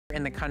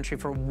in the country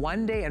for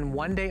one day and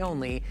one day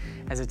only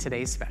as a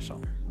today's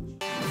special.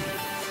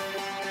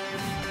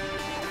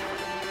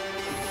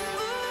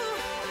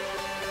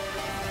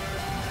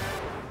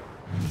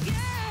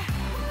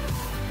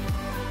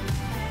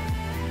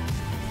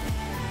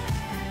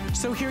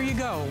 So here you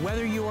go,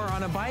 whether you are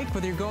on a bike,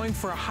 whether you're going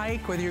for a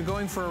hike, whether you're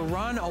going for a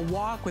run, a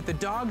walk with the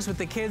dogs, with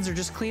the kids, or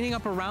just cleaning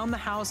up around the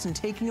house and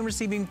taking and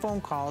receiving phone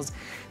calls,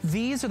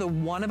 these are the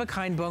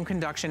one-of-a-kind bone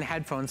conduction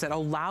headphones that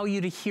allow you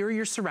to hear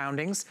your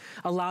surroundings,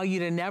 allow you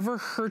to never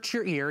hurt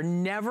your ear,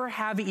 never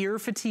have ear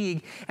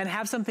fatigue, and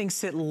have something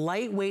sit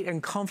lightweight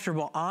and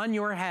comfortable on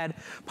your head,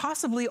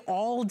 possibly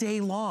all day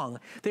long.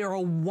 They are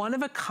a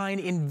one-of-a-kind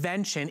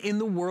invention in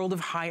the world of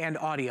high-end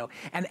audio.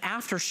 And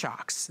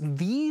Aftershokz,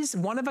 these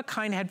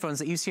one-of-a-kind headphones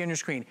that you see on your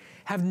screen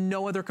have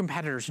no other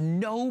competitors.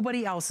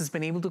 Nobody else has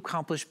been able to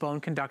accomplish bone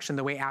conduction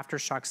the way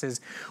Aftershokz is,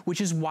 which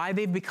is why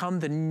they've become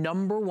the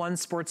 #1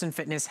 sports and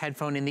fitness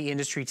headphone in the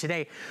industry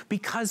today.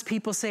 Because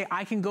people say,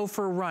 I can go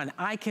for a run,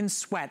 I can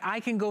sweat, I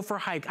can go for a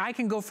hike, I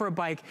can go for a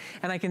bike,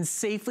 and I can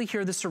safely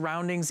hear the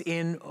surroundings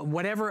in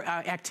whatever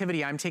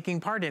activity I'm taking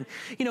part in.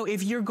 You know,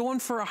 if you're going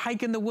for a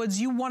hike in the woods,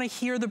 you want to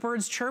hear the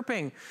birds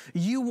chirping.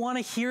 You want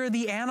to hear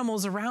the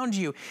animals around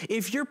you.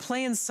 If you're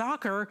playing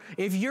soccer,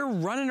 if you're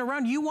running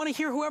around, you want to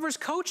hear whoever's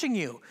coaching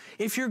you.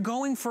 If you're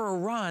going for a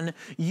run,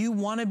 you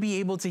want to be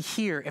able to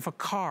hear if a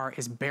car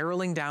is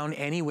barreling down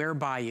anywhere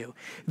by you.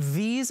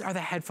 These are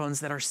the headphones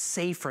that are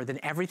safer than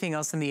everything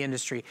else in the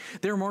industry.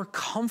 They're more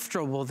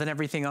comfortable than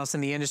everything else in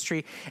the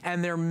industry,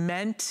 and they're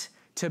meant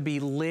to be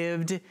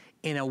lived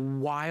in a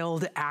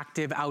wild,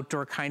 active,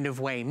 outdoor kind of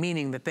way,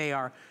 meaning that they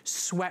are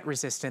sweat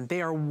resistant,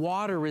 they are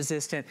water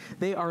resistant,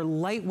 they are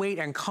lightweight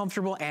and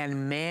comfortable,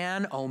 and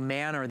man, oh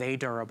man, are they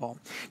durable.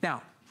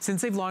 Now,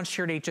 since they've launched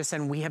here at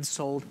HSN, we have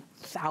sold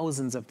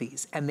thousands of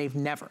these, and they've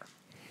never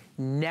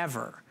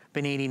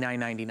been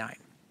 $89.99.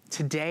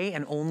 Today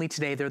and only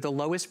today, they're the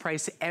lowest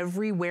price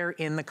everywhere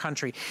in the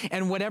country.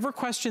 And whatever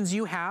questions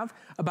you have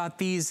about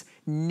these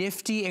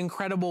nifty,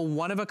 incredible,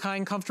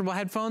 one-of-a-kind comfortable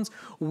headphones,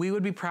 we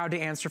would be proud to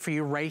answer for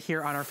you right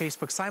here on our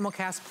Facebook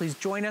simulcast. Please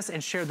join us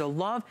and share the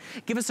love.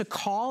 Give us a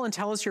call and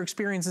tell us your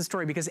experience and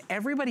story, because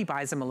everybody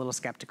buys them a little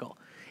skeptical.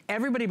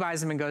 Everybody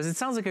buys them and goes, it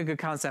sounds like a good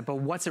concept, but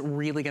what's it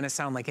really gonna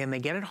sound like? And they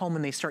get it home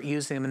and they start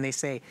using them and they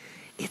say,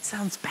 it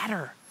sounds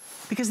better.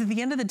 Because at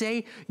the end of the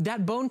day,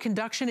 that bone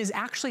conduction is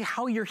actually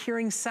how you're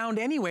hearing sound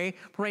anyway.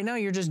 But right now,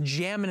 you're just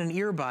jamming an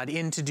earbud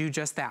in to do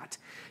just that.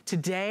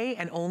 Today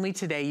and only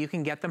today, you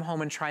can get them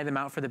home and try them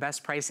out for the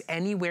best price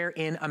anywhere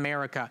in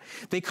America.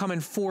 They come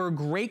in 4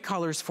 great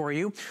colors for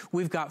you.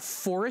 We've got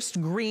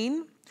forest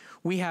green,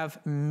 we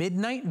have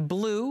midnight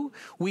blue,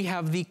 we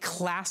have the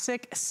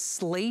classic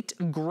slate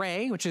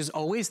gray, which is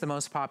always the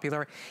most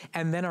popular,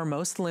 and then our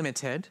most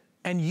limited,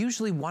 and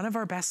usually one of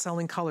our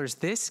best-selling colors,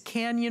 this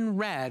Canyon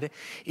Red,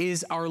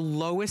 is our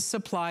lowest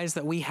supplies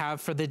that we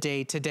have for the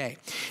day today.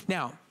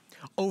 Now,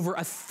 over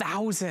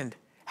 1,000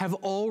 have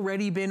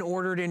already been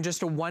ordered in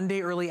just a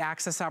one-day early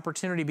access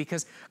opportunity,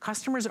 because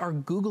customers are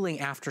Googling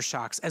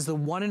Aftershokz as the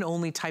one and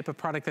only type of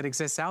product that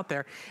exists out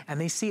there, and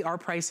they see our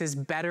price is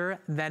better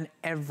than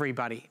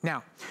everybody.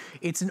 Now,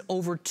 it's an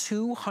over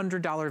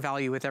 $200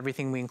 value with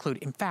everything we include.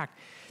 In fact,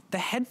 the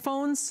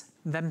headphones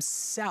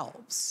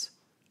themselves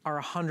are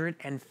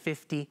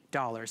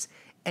 $150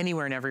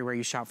 anywhere and everywhere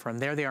you shop from.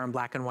 There they are in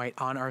black and white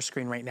on our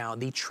screen right now.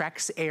 The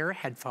Trex Air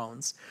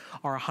headphones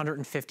are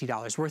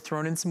 $150. We're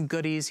throwing in some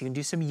goodies. You can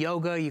do some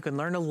yoga, you can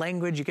learn a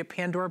language, you get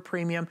Pandora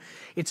Premium.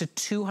 It's a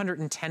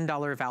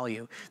 $210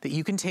 value that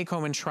you can take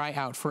home and try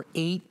out for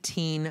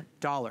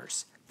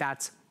 $18.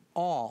 That's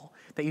all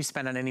that you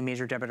spend on any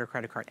major debit or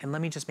credit card. And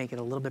let me just make it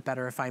a little bit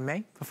better, if I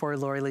may, before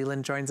Lori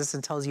Leland joins us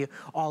and tells you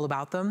all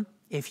about them.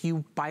 If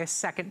you buy a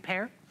second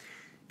pair,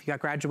 if you got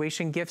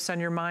graduation gifts on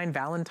your mind,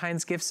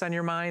 Valentine's gifts on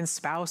your mind,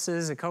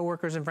 spouses and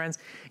coworkers and friends,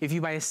 if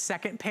you buy a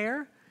second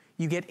pair,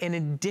 you get an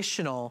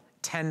additional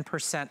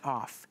 10%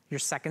 off your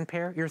second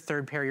pair, your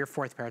third pair, your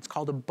fourth pair. It's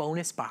called a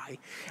bonus buy,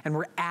 and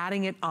we're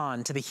adding it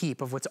on to the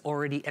heap of what's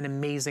already an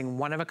amazing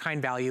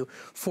one-of-a-kind value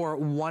for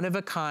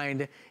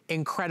one-of-a-kind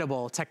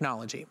incredible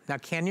technology. Now,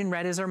 Canyon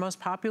Red is our most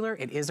popular.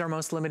 It is our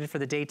most limited for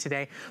the day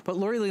today, but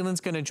Lori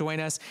Leland's gonna join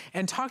us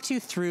and talk to you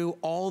through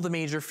all the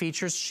major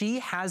features. She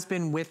has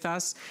been with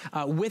us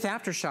with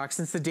Aftershokz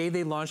since the day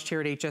they launched here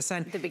at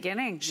HSN. At the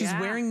beginning, She's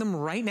wearing them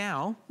right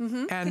now.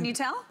 And can you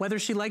tell? Whether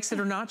she likes it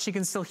or not, she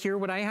can still hear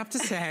what I have to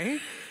say.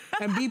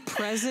 And be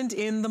present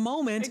in the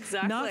moment,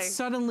 not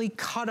suddenly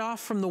cut off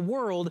from the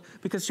world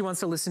because she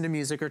wants to listen to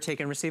music or take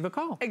and receive a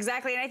call.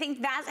 Exactly, and I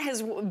think that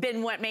has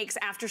been what makes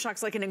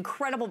Aftershokz like an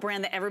incredible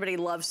brand that everybody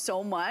loves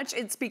so much.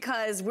 It's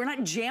because we're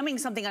not jamming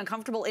something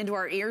uncomfortable into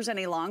our ears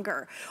any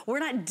longer. We're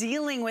not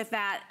dealing with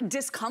that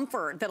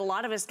discomfort that a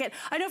lot of us get.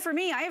 I know for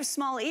me, I have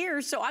small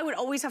ears, so I would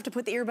always have to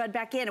put the earbud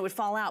back in. It would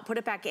fall out, put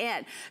it back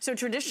in. So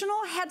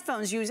traditional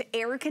headphones use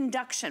air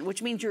conduction,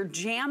 which means you're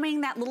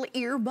jamming that little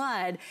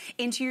earbud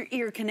into your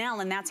ear canal.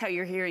 canal, and that's how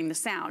you're hearing the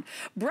sound.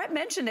 Brett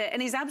mentioned it,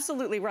 and he's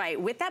absolutely right.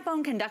 With that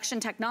bone conduction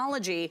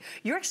technology,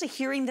 you're actually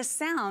hearing the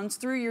sounds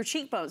through your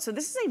cheekbones. So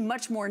this is a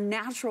much more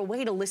natural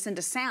way to listen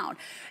to sound.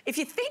 If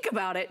you think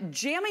about it,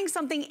 jamming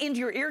something into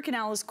your ear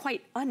canal is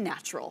quite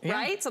unnatural,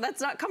 right? So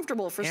that's not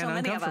comfortable for so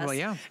many of us.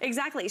 Yeah.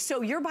 Exactly.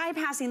 So you're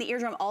bypassing the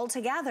eardrum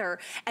altogether,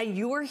 and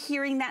you're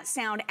hearing that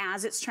sound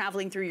as it's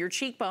traveling through your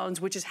cheekbones,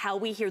 which is how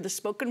we hear the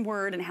spoken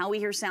word and how we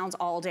hear sounds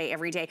all day,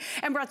 every day.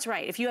 And Brett's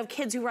right. If you have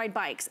kids who ride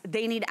bikes,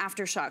 they need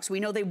aftershocks. We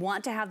know they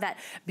want to have that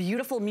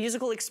beautiful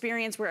musical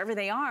experience wherever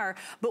they are,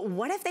 but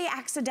what if they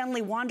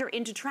accidentally wander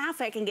into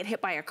traffic and get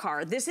hit by a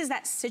car? This is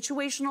that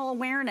situational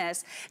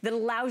awareness that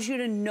allows you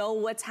to know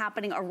what's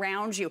happening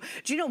around you.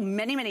 Do you know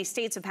many, many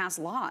states have passed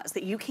laws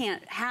that you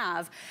can't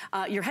have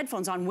your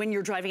headphones on when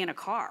you're driving in a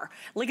car?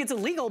 Like, it's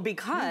illegal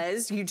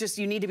because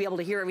you need to be able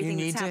to hear everything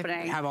that's happening.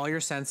 You need to have all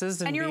your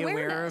senses and be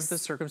aware of the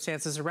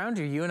circumstances around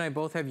you. You and I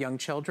both have young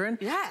children.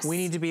 Yes. We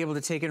need to be able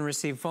to take and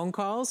receive phone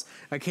calls.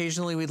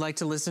 Occasionally we'd like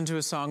to listen to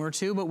a song or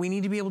two, but we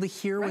need to be able to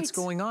hear what's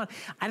going on.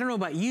 I don't know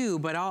about you,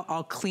 but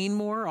I'll clean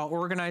more, I'll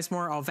organize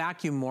more, I'll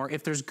vacuum more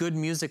if there's good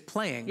music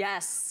playing.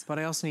 Yes. But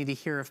I also need to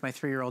hear if my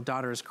 3-year-old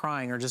daughter is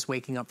crying or just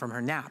waking up from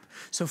her nap.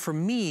 So for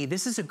me,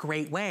 this is a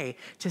great way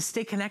to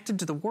stay connected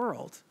to the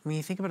world. I mean,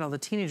 you think about all the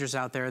teenagers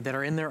out there that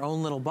are in their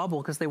own little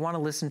bubble because they want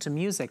to listen to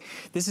music.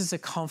 This is a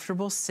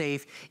comfortable,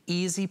 safe,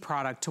 easy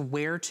product to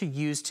wear, to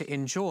use, to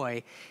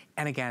enjoy.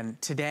 And again,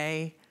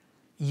 today,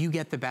 you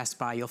get the Best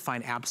Buy you'll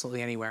find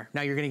absolutely anywhere.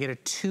 Now you're gonna get a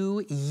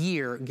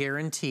 2-year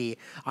guarantee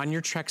on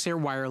your Trexair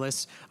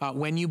Wireless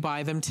when you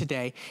buy them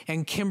today.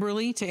 And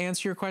Kimberly, to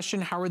answer your question,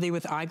 how are they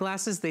with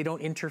eyeglasses? They don't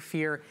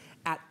interfere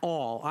at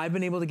all. I've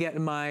been able to get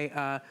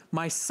my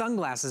my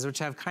sunglasses, which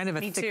have kind of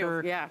a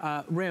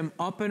thicker rim,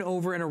 up and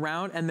over and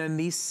around, and then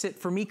these sit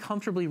for me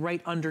comfortably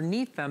right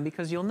underneath them,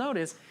 because you'll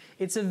notice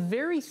it's a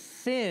very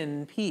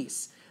thin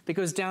piece that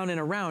goes down and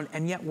around,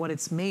 and yet what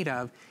it's made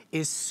of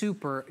is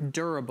super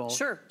durable.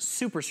 Sure.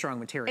 Super strong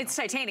material. It's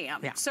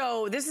titanium. Yeah.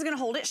 So this is gonna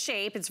hold its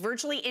shape. It's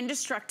virtually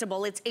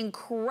indestructible. It's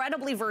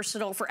incredibly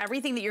versatile for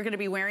everything that you're gonna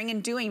be wearing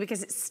and doing,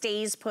 because it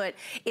stays put,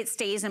 it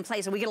stays in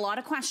place. And we get a lot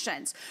of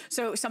questions.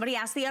 So somebody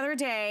asked the other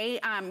day,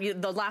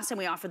 the last time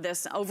we offered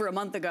this over a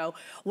month ago,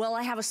 well,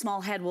 I have a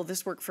small head, will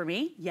this work for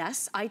me?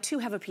 Yes, I too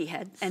have a pea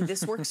head, and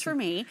this works for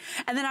me.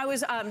 And then I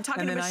was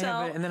talking to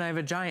Michelle. And then I have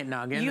a giant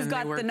noggin. You've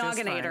got the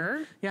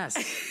nogginator. Yes.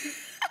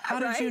 How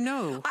did you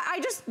know? I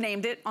just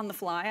named it on the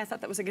fly. I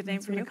thought that was a good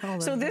name for you.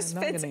 So this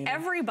fits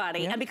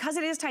everybody. And because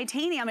it is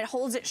titanium, it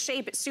holds its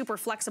shape. It's super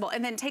flexible.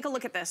 And then take a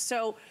look at this.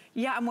 So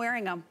yeah, I'm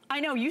wearing them.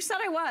 I know, you said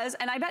I was,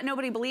 and I bet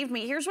nobody believed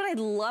me. Here's what I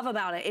love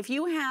about it. If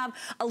you have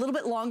a little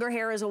bit longer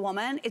hair as a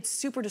woman, it's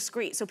super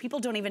discreet. So people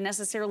don't even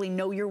necessarily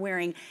know you're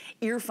wearing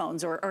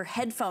earphones or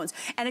headphones.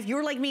 And if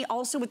you're like me,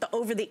 also with the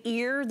over the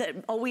ear that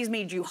always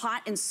made you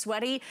hot and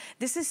sweaty,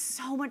 this is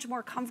so much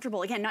more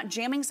comfortable. Again, not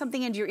jamming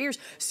something into your ears.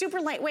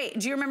 Super lightweight.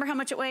 Do you remember how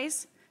much it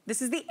weighs?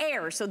 This is the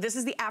Air. So this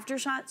is the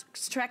Aftershock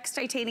Trex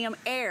Titanium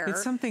Air.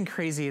 It's something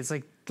crazy. It's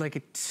like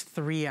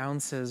 3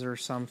 ounces or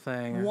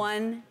something.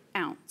 1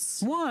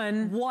 ounce.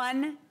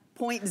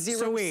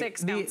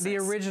 1.06 ounces. The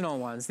original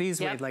ones, these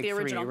weighed like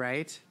 3,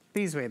 right?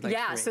 These weighed like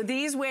 3. So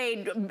these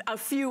weighed a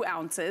few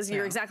ounces.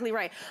 You're exactly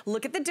right.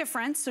 Look at the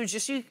difference. So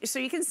just so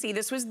you can see,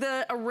 this was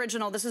the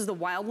original. This is the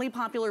wildly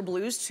popular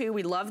Blues 2.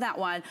 We love that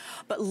one.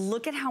 But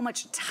look at how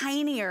much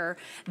tinier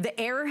the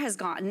Air has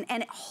gotten,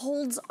 and it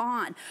holds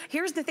on.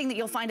 Here's the thing that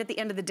you'll find at the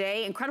end of the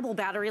day. Incredible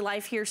battery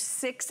life here.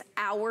 6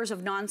 hours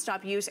of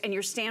nonstop use, and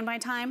your standby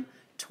time,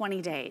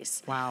 20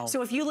 days. Wow.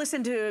 So if you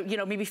listen to,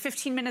 maybe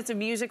 15 minutes of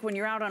music when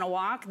you're out on a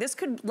walk, this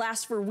could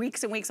last for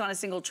weeks and weeks on a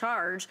single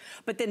charge,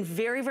 but then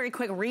very, very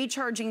quick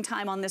recharging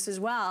time on this as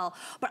well.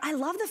 But I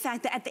love the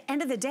fact that at the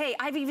end of the day,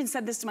 I've even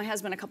said this to my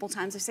husband a couple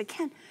times. I said,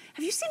 Ken,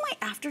 have you seen my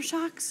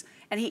Aftershocks?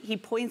 And he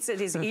points at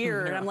his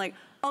ear, and I'm like,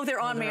 oh, they're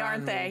on me,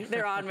 aren't they?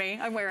 They're on me.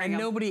 I'm wearing them.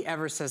 And nobody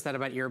ever says that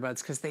about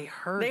earbuds, because they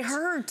hurt. They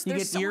hurt. You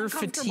get ear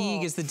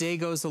fatigue as the day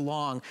goes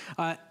along.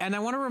 And I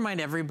want to remind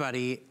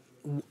everybody,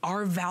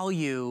 our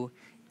value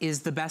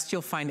is the best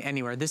you'll find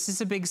anywhere. This is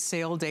a big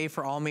sale day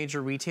for all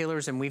major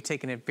retailers, and we've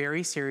taken it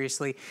very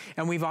seriously.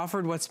 And we've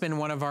offered what's been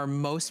one of our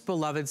most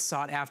beloved,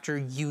 sought after,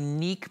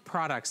 unique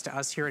products to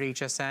us here at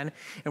HSN.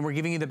 And we're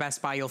giving you the Best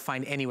Buy you'll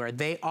find anywhere.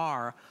 They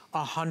are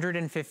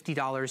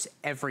 $150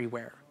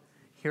 everywhere.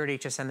 Here at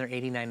HSN, they're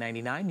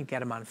 $89.99. You get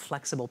them on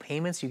flexible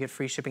payments. You get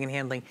free shipping and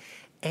handling.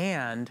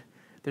 And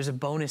there's a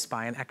bonus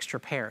buy, an extra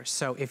pair.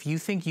 So if you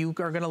think you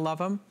are gonna love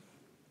them,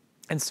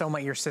 and so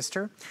might your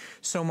sister,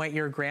 so might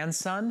your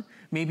grandson.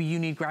 Maybe you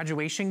need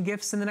graduation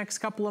gifts in the next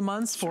couple of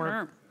months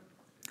for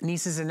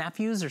nieces and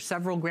nephews or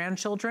several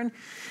grandchildren,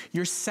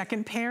 your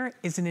second pair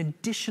is an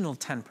additional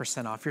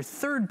 10% off. Your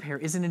third pair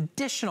is an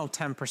additional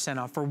 10%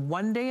 off for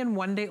one day and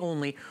one day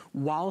only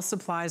while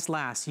supplies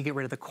last. You get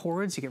rid of the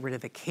cords, you get rid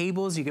of the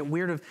cables, you get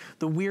rid of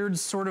the weird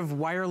sort of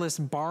wireless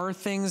bar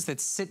things that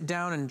sit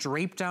down and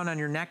drape down on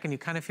your neck and you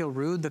kind of feel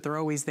rude that they're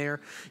always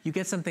there. You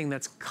get something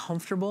that's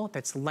comfortable,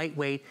 that's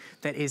lightweight,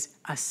 that is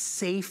a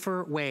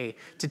safer way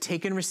to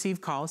take and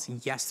receive calls.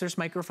 Yes, there's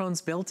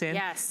microphones built in.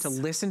 Yes. To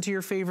listen to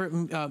your favorite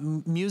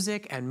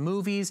music and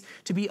movies,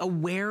 to be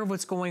aware of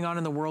what's going on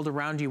in the world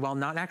around you while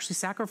not actually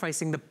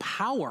sacrificing the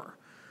power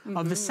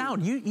of the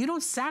sound. You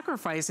don't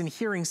sacrifice in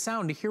hearing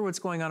sound to hear what's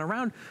going on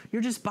around.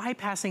 You're just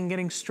bypassing and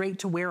getting straight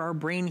to where our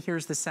brain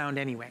hears the sound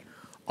anyway.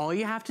 All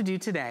you have to do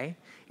today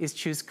is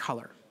choose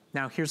color.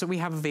 Now, here's what we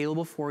have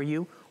available for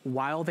you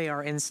while they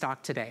are in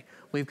stock today.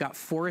 We've got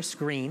forest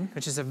green,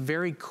 which is a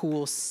very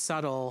cool,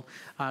 subtle,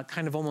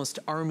 kind of almost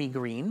army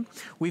green.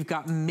 We've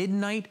got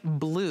midnight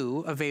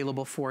blue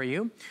available for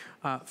you.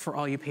 For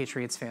all you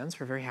Patriots fans,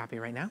 we're very happy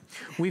right now.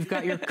 We've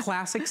got your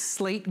classic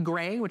slate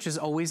gray, which is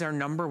always our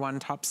 #1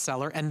 top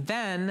seller. And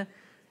then,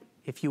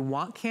 if you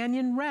want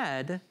Canyon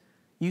Red,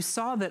 you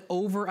saw that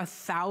over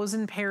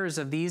 1,000 pairs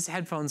of these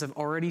headphones have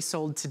already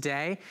sold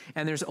today,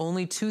 and there's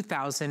only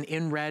 2,000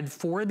 in red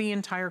for the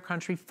entire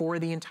country, for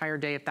the entire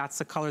day, if that's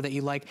the color that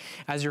you like.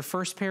 As your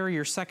first pair,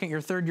 your second,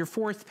 your third, your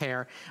fourth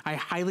pair, I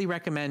highly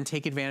recommend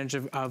take advantage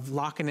of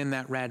locking in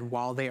that red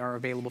while they are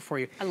available for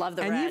you. I love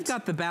the red. And you've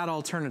got the bad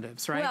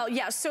alternatives, right? Well,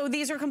 yeah, so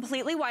these are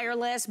completely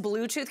wireless,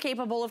 Bluetooth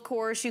capable, of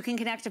course. You can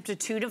connect up to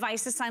 2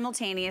 devices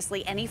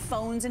simultaneously. Any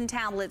phones and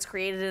tablets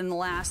created in the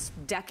last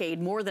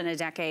decade, more than a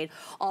decade,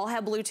 all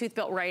have Bluetooth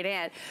built right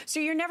in. So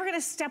you're never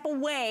gonna step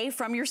away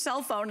from your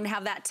cell phone and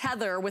have that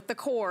tether with the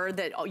cord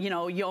that, you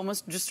know, you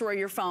almost destroy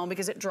your phone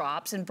because it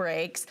drops and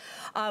breaks.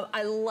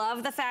 I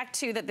love the fact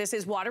too that this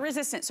is water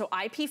resistant, so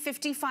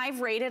IP55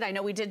 rated. I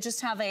know we did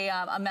just have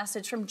a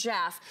message from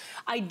Jeff.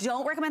 I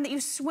don't recommend that you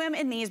swim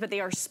in these, but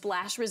they are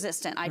splash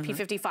resistant,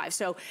 IP55.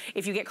 So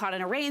if you get caught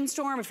in a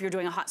rainstorm, if you're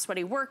doing a hot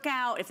sweaty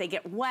workout, if they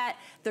get wet,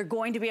 they're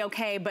going to be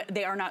okay, but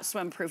they are not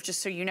swim proof,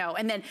 just so you know.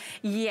 And then,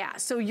 yeah,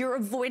 so you're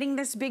avoiding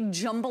this big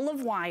jumble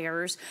of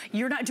wires.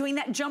 You're not doing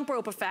that jump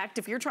rope effect.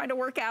 If you're trying to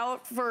work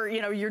out for,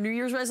 you know, your New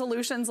Year's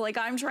resolutions like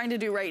I'm trying to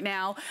do right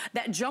now,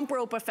 that jump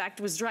rope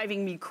effect was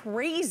driving me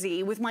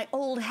crazy with my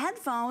old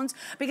headphones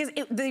because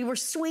they were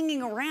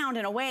swinging around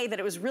in a way that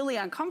it was really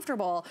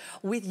uncomfortable.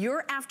 With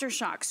your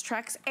AfterShokz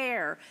Trex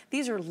Air,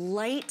 these are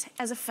light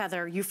as a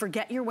feather. You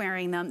forget you're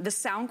wearing them. The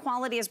sound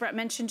quality, as Brett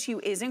mentioned to you,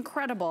 is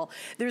incredible.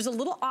 There's a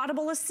little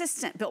audible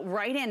assistant built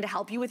right in to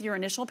help you with your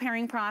initial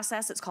pairing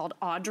process. It's called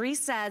Audrey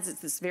Says. It's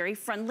this very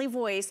friendly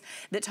voice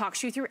that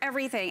talks you through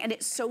everything, and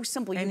it's so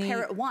simple. You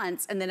pair it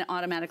once, and then it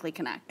automatically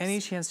connects. Any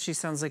chance she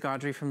sounds like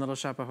Audrey from Little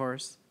Shop of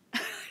Horrors? I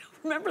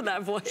don't remember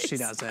that voice. She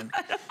doesn't.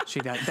 She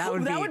does. That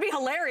would be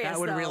hilarious. That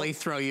would really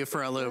throw you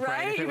for a loop,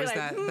 right? If it was like,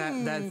 that.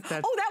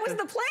 Oh, that was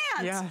the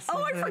plant. Yes.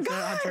 Oh, I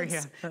forgot. Audrey,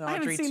 yeah. I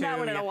haven't seen that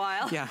one in a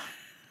while. Yeah.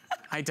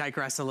 I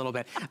digress a little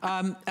bit.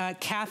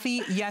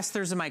 Kathy, yes,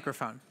 there's a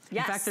microphone.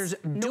 Yes. In fact, there's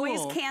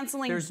noise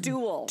canceling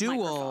dual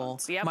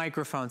microphones. Yep.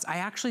 Microphones. I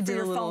actually did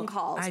a little phone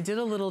calls. I did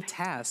a little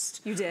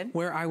test. You did?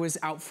 Where I was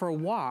out for a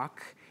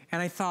walk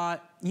and I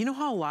thought, you know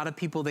how a lot of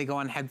people, they go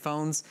on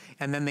headphones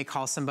and then they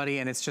call somebody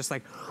and it's just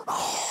like,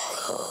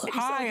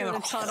 hi, in a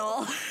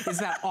tunnel. Is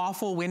that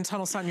awful wind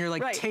tunnel sound? You're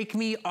like, take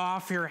me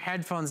off your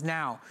headphones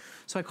now.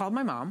 So I called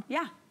my mom.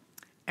 Yeah.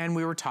 And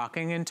we were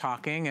talking and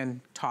talking and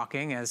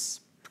talking,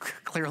 as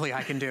clearly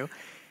I can do.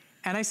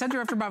 And I said to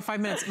her after about 5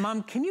 minutes,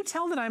 Mom, can you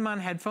tell that I'm on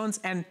headphones?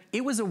 And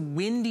it was a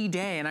windy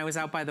day and I was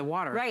out by the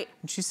water. Right.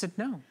 And she said,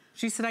 no.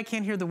 She said, I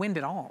can't hear the wind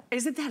at all.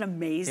 Isn't that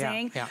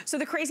amazing? Yeah. So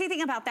the crazy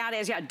thing about that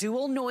is,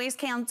 dual noise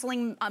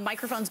canceling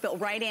microphones built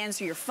right in.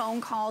 So your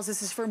phone calls,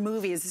 this is for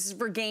movies, this is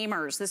for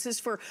gamers, this is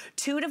for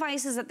 2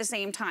 devices at the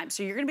same time.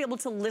 So you're gonna be able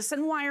to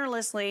listen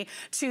wirelessly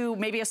to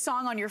maybe a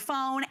song on your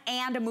phone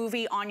and a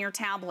movie on your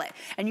tablet.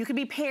 And you can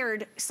be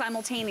paired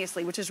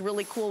simultaneously, which is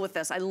really cool with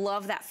this. I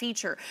love that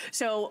feature.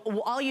 So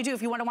all you do,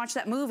 if you wanna watch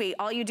that movie,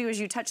 all you do is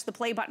you touch the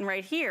play button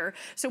right here.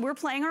 So we're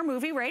playing our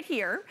movie right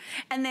here.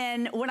 And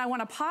then when I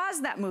wanna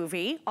pause that movie,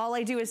 all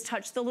I do is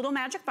touch the little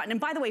magic button. And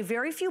by the way,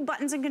 very few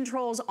buttons and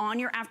controls on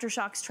your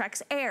AfterShokz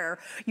Trex Air.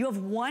 You have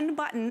one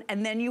button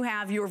and then you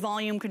have your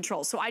volume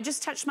control. So I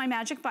just touched my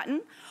magic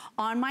button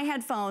on my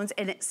headphones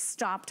and it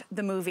stopped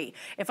the movie.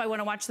 If I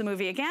wanna watch the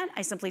movie again,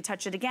 I simply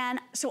touch it again.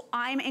 So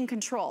I'm in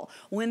control.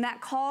 When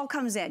that call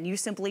comes in, you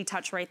simply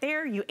touch right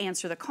there, you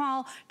answer the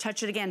call,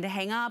 touch it again to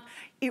hang up.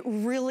 It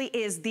really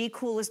is the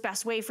coolest,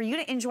 best way for you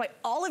to enjoy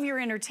all of your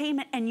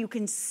entertainment and you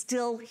can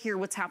still hear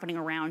what's happening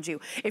around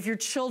you. If your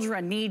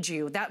children need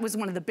you, that was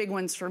one of the big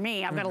ones for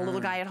me. I've got a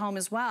little guy at home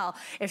as well.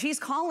 If he's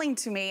calling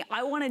to me,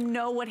 I wanna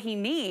know what he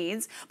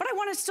needs, but I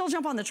wanna still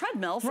jump on the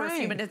treadmill for a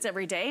few minutes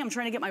every day. I'm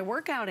trying to get my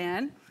workout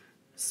in,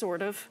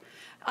 sort of.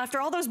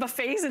 After all those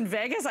buffets in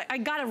Vegas, I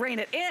gotta rein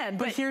it in.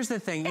 But here's the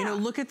thing, you know,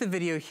 look at the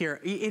video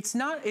here. It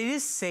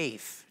is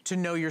safe to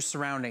know your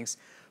surroundings.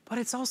 But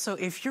it's also,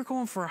 if you're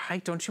going for a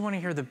hike, don't you want to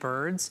hear the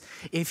birds?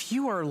 If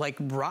you are like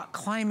rock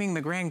climbing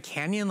the Grand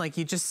Canyon like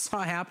you just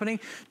saw happening,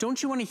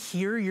 don't you want to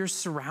hear your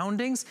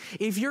surroundings?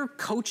 If you're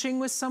coaching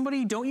with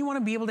somebody, don't you want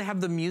to be able to have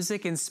the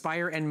music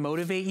inspire and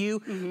motivate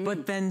you,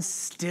 but then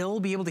still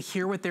be able to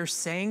hear what they're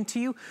saying to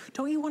you?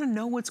 Don't you want to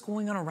know what's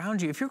going on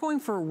around you? If you're going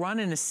for a run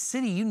in a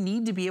city, you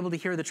need to be able to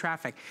hear the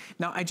traffic.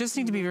 Now, I just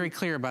need to be very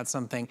clear about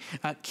something.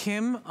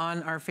 Kim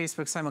on our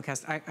Facebook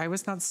simulcast, I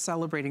was not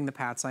celebrating the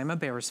Pats. I'm a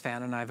Bears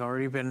fan, and I've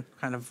already been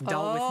kind of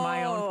dealt with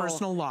my own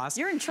personal loss.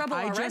 You're in trouble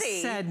already. I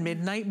just said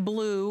midnight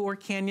blue or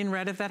canyon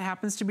red if that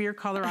happens to be your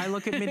color. I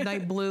look at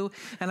midnight blue,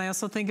 and I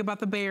also think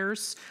about the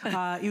Bears.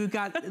 You've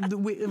got,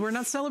 we're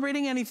not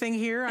celebrating anything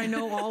here. I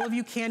know all of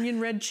you canyon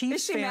red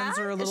Chiefs fans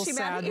are a little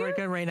sad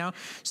right now.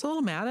 Just a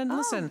little mad. And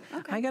listen,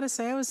 I gotta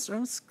say, I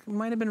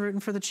might have been rooting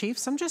for the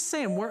Chiefs. I'm just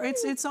saying,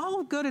 it's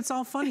all good. It's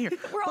all fun here.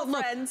 We're all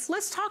friends.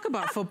 Let's talk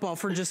about football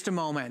for just a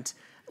moment.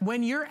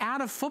 When you're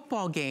at a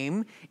football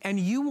game and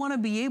you want to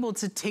be able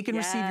to take and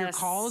receive your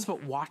calls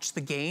but watch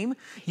the game,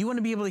 you want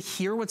to be able to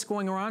hear what's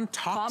going on,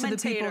 talk to the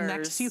people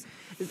next to you.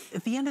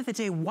 At the end of the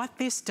day, what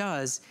this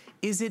does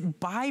is it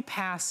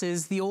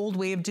bypasses the old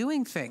way of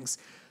doing things.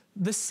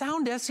 The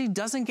sound actually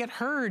doesn't get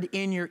heard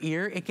in your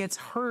ear, it gets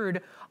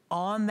heard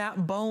on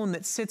that bone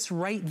that sits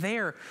right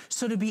there.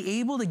 So to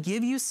be able to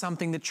give you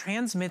something that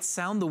transmits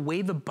sound the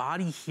way the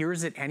body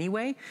hears it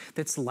anyway,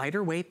 that's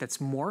lighter weight, that's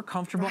more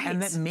comfortable,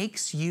 and that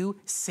makes you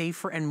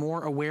safer and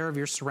more aware of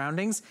your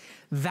surroundings,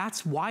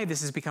 that's why this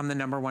has become the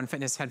 #1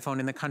 fitness headphone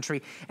in the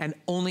country, and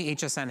only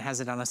HSN has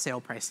it on a sale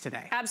price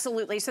today.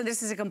 Absolutely. So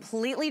this is a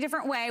completely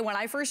different way. When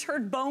I first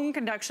heard bone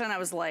conduction, I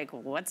was like,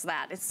 what's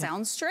that? It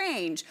sounds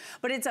strange,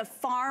 but it's a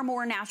far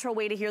more natural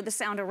way to hear the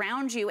sound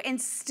around you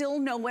and still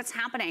know what's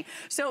happening.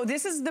 So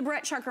this is the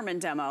Brett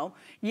Schuckerman demo.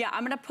 Yeah,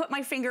 I'm gonna put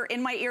my finger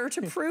in my ear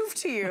to prove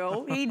to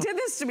you. He did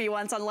this to me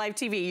once on live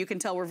TV. You can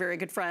tell we're very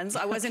good friends.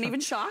 I wasn't even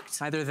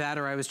shocked. Either that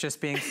or I was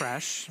just being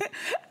fresh.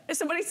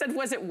 Somebody said,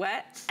 was it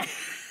wet?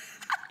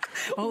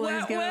 Oh,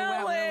 Wet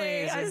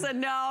Willie. I said,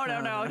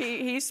 no.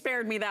 He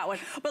spared me that one.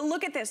 But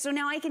look at this. So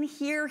now I can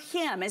hear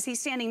him as he's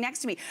standing next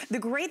to me. The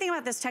great thing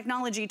about this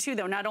technology too,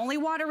 though, not only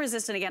water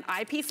resistant, again,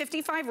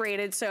 IP55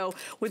 rated. So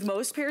with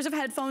most pairs of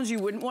headphones, you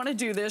wouldn't want to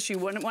do this. You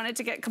wouldn't want it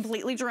to get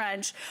completely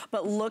drenched.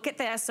 But look at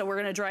this. So we're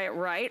going to dry it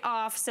right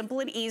off.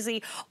 Simple and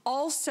easy.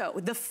 Also,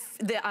 the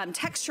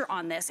texture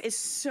on this is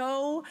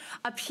so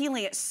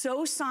appealing. It's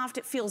so soft.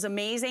 It feels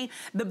amazing.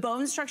 The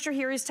bone structure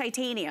here is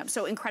titanium.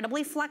 So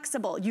incredibly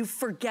flexible. You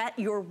forget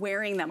you're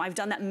wearing them. I've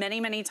done that many,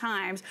 many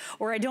times,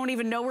 or I don't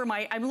even know where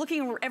I'm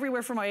looking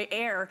everywhere for my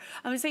air.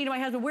 I'm saying to my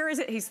husband, where is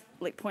it? He's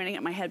like pointing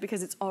at my head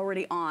because it's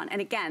already on.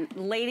 And again,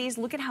 ladies,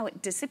 look at how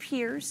it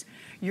disappears.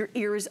 Your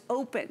ear is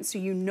open, so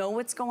you know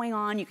what's going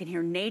on. You can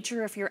hear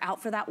nature if you're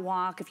out for that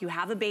walk. If you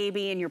have a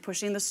baby and you're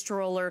pushing the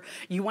stroller,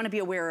 you want to be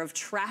aware of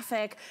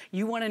traffic.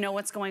 You want to know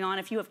what's going on.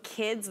 If you have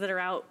kids that are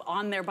out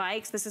on their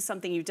bikes, this is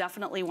something you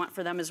definitely want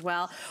for them as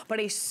well. But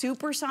a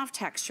super soft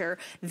texture,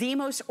 the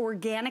most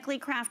organically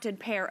crafted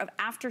pair of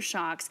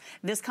aftershocks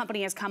this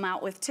company has come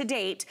out with to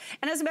date.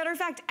 And as a matter of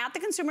fact, at the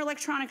Consumer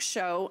Electronics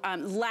Show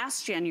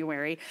last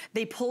January,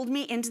 they pulled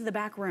me into the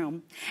back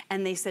room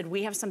and they said,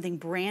 we have something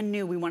brand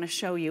new we want to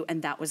show you,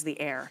 and that was the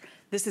Air.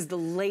 This is the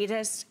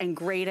latest and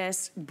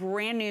greatest,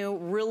 brand new,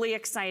 really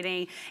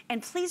exciting.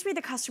 And please read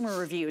the customer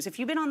reviews. If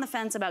you've been on the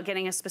fence about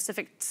getting a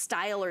specific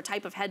style or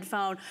type of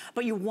headphone,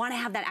 but you want to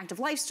have that active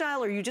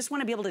lifestyle, or you just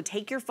want to be able to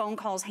take your phone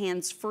calls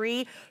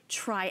hands-free,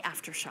 try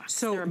aftershocks.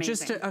 So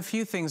just a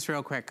few things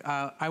real quick.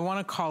 I want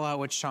to call out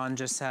what Sean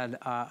just said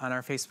on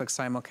our Facebook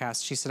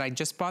simulcast. She said, I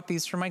just bought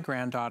these for my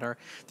granddaughter.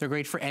 They're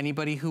great for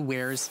anybody who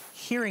wears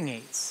hearing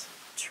aids.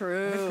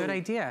 True. What a good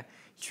idea.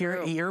 Your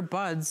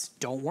earbuds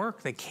don't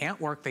work. They can't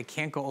work. They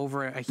can't go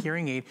over a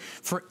hearing aid.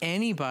 For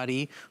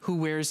anybody who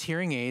wears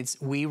hearing aids,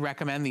 we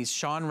recommend these.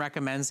 Sean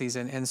recommends these,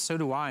 and so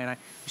do I. And I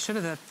should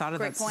have thought of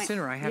that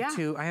sooner. I have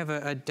I have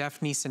a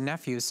deaf niece and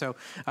nephew, so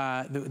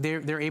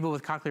they're able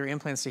with cochlear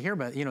implants to hear,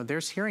 but you know,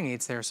 there's hearing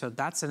aids there, so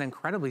that's an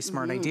incredibly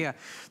smart idea.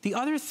 The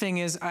other thing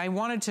is, I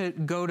wanted to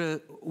go to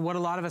what a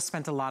lot of us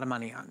spent a lot of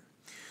money on.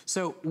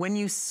 So when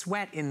you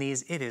sweat in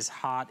these, it is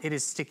hot, it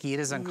is sticky, it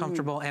is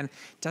uncomfortable, and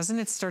doesn't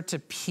it start to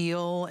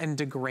peel and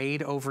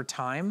degrade over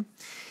time?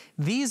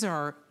 These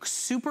are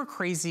super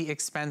crazy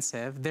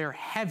expensive, they're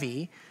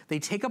heavy, they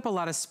take up a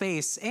lot of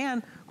space,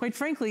 and quite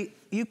frankly,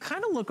 you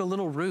kind of look a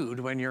little rude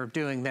when you're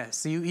doing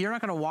this. You're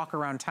not gonna walk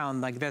around town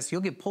like this.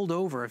 You'll get pulled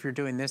over if you're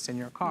doing this in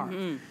your car.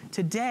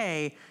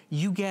 Today,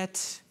 you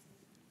get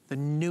the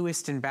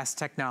newest and best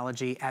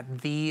technology at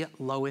the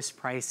lowest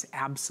price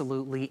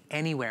absolutely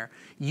anywhere.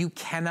 You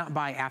cannot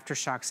buy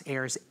AfterShokz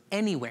Airs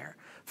anywhere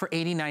for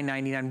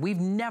 $89.99. We've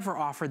never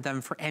offered them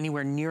for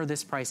anywhere near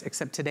this price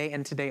except today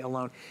and today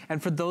alone.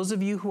 And for those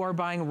of you who are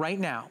buying right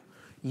now,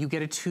 you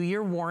get a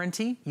 2-year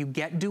warranty, you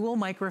get dual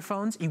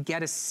microphones, you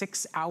get a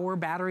 6-hour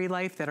battery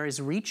life that is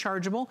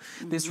rechargeable.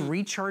 This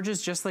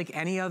recharges just like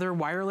any other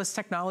wireless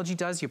technology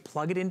does. You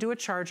plug it into a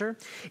charger.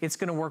 It's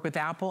gonna work with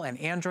Apple and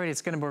Android.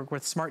 It's gonna work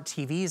with smart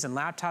TVs and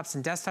laptops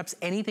and desktops,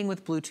 anything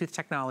with Bluetooth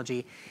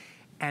technology.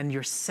 and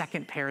your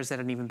second pair is at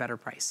an even better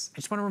price. I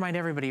just wanna remind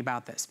everybody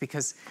about this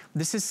because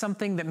this is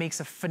something that makes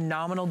a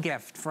phenomenal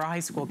gift for a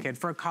high school kid,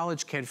 for a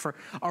college kid, for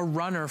a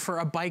runner, for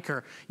a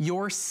biker.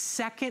 Your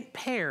second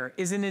pair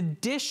is an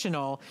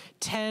additional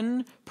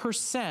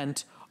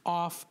 10%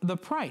 off the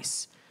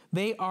price.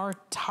 They are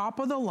top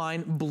of the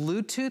line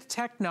Bluetooth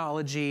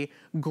technology,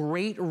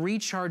 great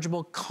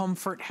rechargeable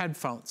comfort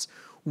headphones.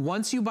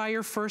 Once you buy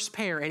your first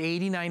pair at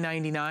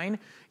 $89.99,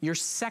 your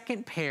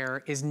second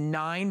pair is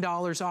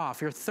 $9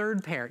 off. Your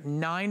third pair,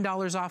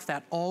 $9 off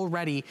that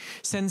already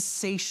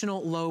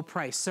sensational low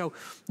price. So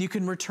you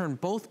can return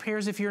both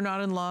pairs if you're not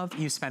in love.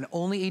 You spend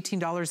only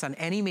 $18 on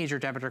any major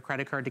debit or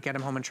credit card to get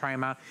them home and try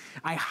them out.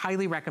 I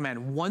highly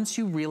recommend, once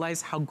you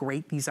realize how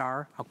great these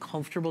are, how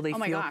comfortable they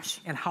feel,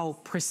 and how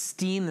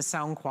pristine the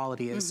sound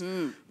quality is,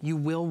 you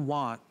will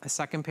want a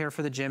second pair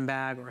for the gym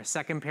bag or a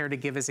second pair to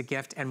give as a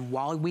gift. And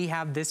while we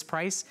have this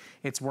price,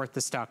 it's worth the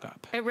stock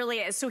up. It really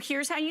is. So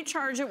here's how you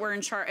charge it. We're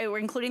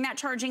including that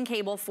charging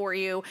cable for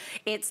you.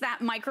 It's that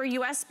micro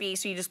USB,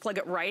 so you just plug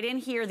it right in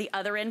here. The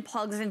other end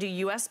plugs into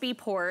USB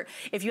port.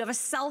 If you have a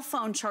cell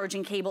phone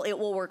charging cable, it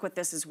will work with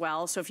this as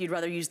well. So if you'd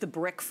rather use the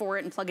brick for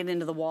it and plug it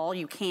into the wall,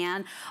 you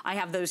can. I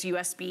have those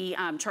USB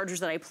chargers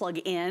that I plug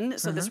in,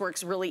 so this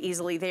works really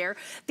easily there.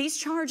 These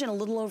charge in a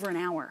little over an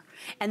hour.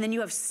 And then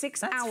you have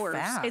 6 hours.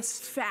 Fast. It's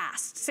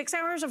fast. 6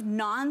 hours of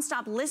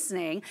nonstop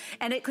listening,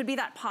 and it could be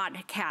that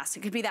podcast. It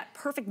could be that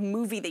perfect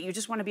movie that you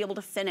just want to be able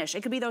to finish.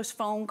 It could be those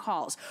phone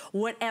calls.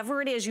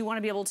 Whatever it is you want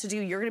to be able to do,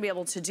 you're going to be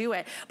able to do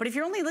it. But if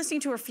you're only listening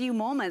to a few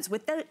moments,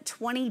 with the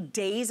 20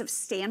 days of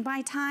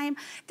standby time,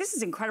 this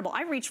is incredible.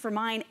 I reach for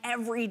mine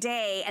every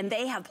day, and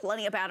they have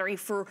plenty of battery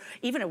for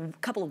even a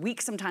couple of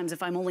weeks sometimes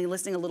if I'm only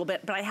listening a little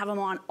bit, but I have them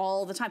on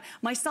all the time.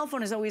 My cell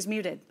phone is always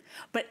muted.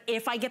 But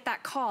if I get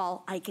that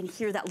call, I can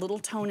hear that little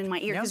tone in my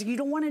ear because you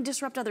don't want to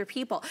disrupt other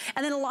people.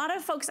 And then a lot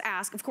of folks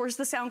ask, of course,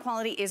 the sound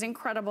quality is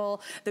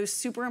incredible. Those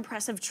super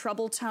impressive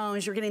treble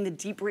tones, you're getting the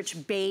deep, rich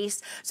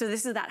bass. So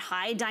this is that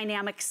high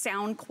dynamic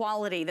sound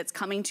quality that's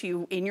coming to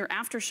you in your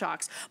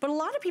aftershocks. But a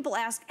lot of people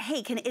ask,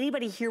 hey, can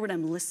anybody hear what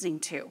I'm listening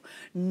to?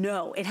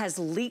 No, it has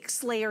Leak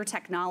Slayer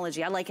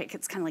technology. I like it.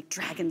 It's kind of like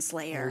Dragon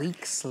Slayer.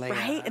 Leak Slayer.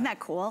 Right? Isn't that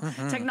cool?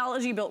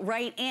 Technology built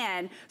right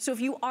in. So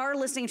if you are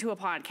listening to a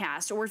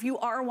podcast or if you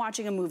are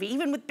watching a movie,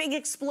 even with big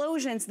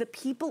explosions, the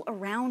people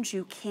around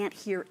you can't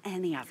hear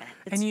any of it.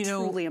 It's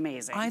truly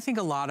amazing. I think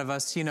a lot of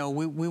us, we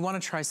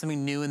want to try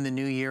something new in the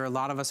new year. A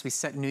lot of us, we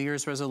set New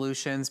Year's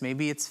resolutions.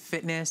 Maybe it's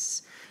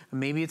fitness,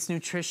 maybe it's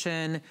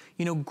nutrition,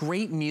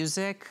 great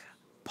music.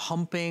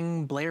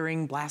 Pumping,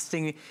 blaring,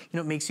 blasting,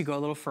 it makes you go a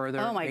little further.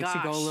 Oh my gosh.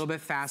 Makes you go a little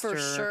bit faster.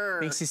 For sure.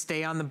 Makes you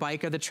stay on the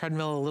bike or the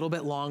treadmill a little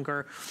bit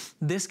longer.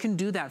 This can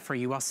do that for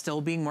you while still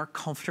being more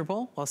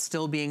comfortable, while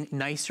still being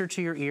nicer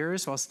to your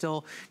ears, while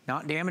still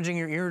not damaging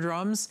your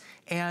eardrums,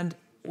 and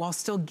while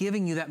still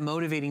giving you that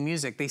motivating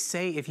music. They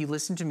say if you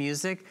listen to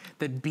music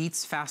that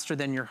beats faster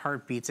than your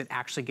heart beats, it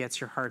actually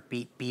gets your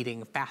heartbeat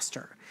beating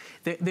faster.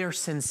 They're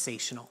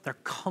sensational. They're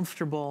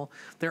comfortable.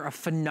 They're a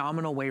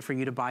phenomenal way for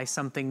you to buy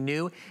something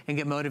new and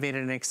get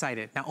motivated and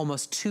excited. Now,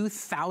 almost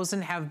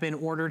 2,000 have been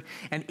ordered,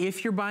 and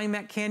if you're buying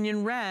that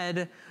Canyon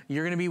Red,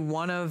 you're gonna be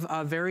one of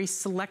a very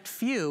select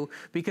few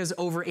because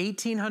over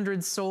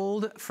 1,800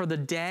 sold for the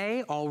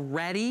day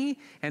already,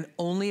 and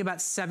only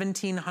about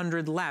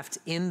 1,700 left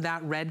in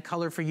that red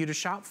color for you to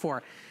shop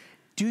for.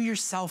 Do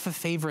yourself a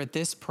favor at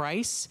this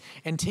price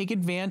and take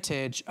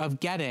advantage of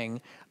getting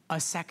a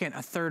second,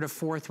 a third, a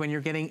fourth when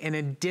you're getting an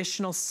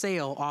additional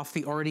sale off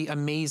the already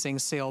amazing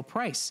sale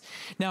price.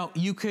 Now,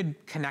 you could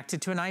connect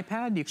it to an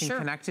iPad, you can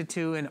connect it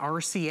to an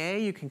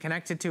RCA, you can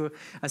connect it to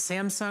a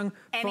Samsung,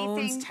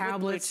 phones,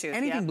 tablets,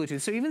 anything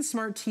Bluetooth. So even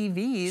smart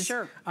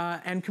TVs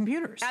and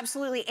computers.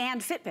 Absolutely,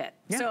 and Fitbit.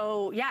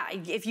 So yeah,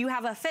 if you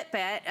have a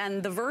Fitbit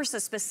and the Versa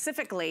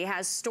specifically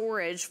has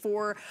storage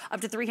for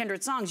up to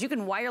 300 songs, you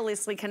can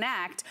wirelessly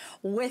connect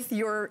with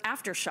your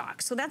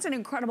AfterShokz. So that's an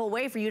incredible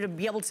way for you to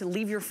be able to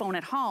leave your phone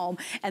at home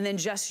and then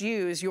just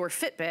use your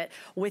Fitbit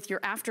with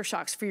your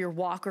AfterShokz for your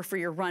walk or for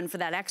your run, for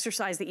that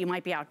exercise that you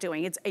might be out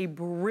doing. It's a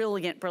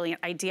brilliant,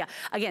 brilliant idea.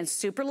 Again,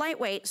 super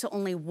lightweight, so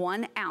only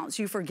 1 ounce.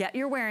 You forget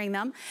you're wearing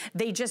them.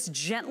 They just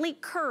gently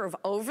curve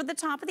over the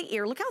top of the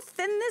ear. Look how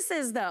thin this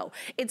is though.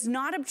 It's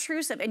not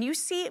obtrusive. And you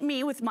see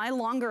me with my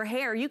longer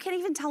hair, you can't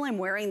even tell I'm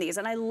wearing these.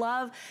 And I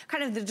love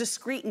kind of the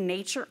discreet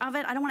nature of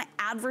it. I don't want to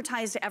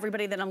advertise to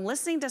everybody that I'm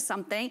listening to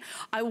something.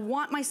 I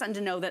want my son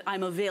to know that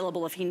I'm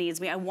available if he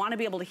needs me. I want to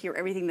be able to hear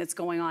everything that's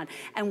going on.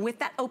 And with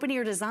that open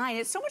ear design,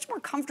 it's so much more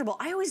comfortable.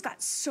 I always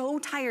got so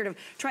tired of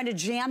trying to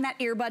jam that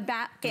earbud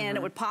back in.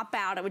 It would pop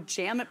out. I would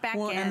jam it back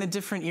in. And the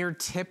different ear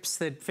tips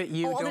that fit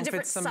you don't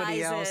fit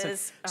somebody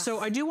else. So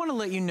I do want to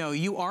let you know,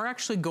 you are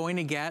actually going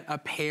to get a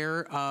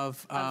pair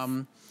of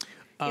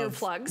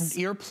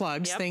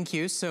earplugs, thank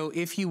you. So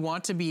if you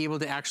want to be able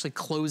to actually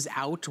close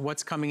out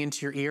what's coming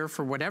into your ear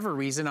for whatever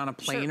reason on a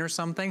plane or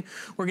something,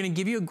 we're gonna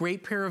give you a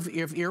great pair of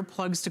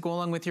earplugs to go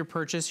along with your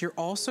purchase. You're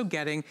also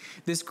getting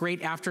this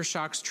great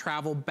AfterShokz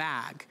travel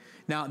bag.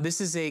 Now,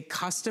 this is a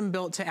custom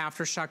built to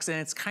AfterShokz, and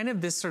it's kind of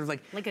this sort of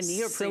like a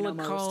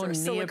neoprene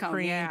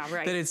silicone, yeah,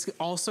 right. that it's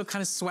also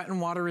kind of sweat and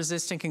water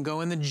resistant, can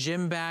go in the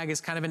gym bag, is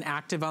kind of an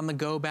active on the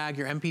go bag.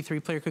 Your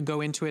MP3 player could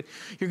go into it.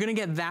 You're gonna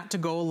get that to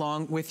go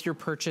along with your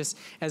purchase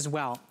as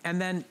well.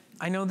 And then,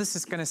 I know this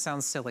is gonna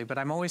sound silly, but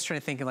I'm always trying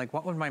to think like,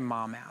 what would my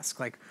mom ask?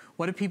 Like,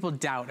 what do people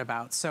doubt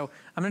about? So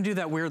I'm gonna do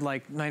that weird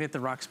like Night at the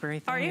Roxbury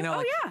thing. Are you? Know, oh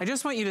like, yeah. I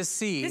just want you to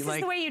see. This like,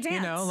 is the way you dance.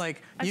 You know,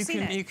 like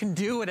you can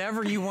do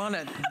whatever you want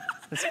to.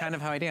 That's kind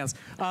of how I dance.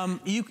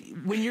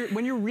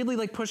 When you're really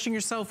like pushing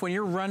yourself, when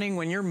you're running,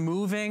 when you're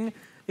moving,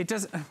 it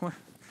doesn't.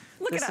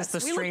 Look at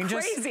us. We look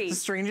crazy. The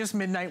strangest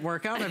midnight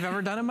workout I've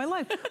ever done in my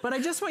life. But I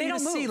just want you to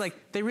see,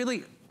 like, they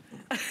really.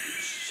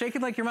 Shake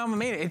it like your mama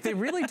made it. They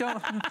really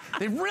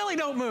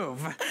don't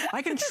move.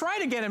 I can try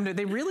to get them to,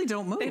 they really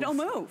don't move. They don't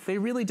move. They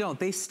really don't.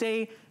 They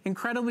stay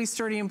incredibly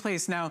sturdy in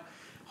place. Now,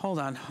 hold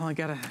on. Oh, I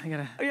gotta.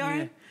 Are you all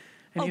right?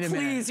 I need a minute.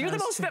 Please, you're the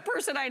most fit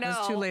person I know.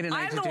 It's too late at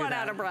night I'm the one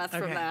out of breath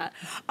from that.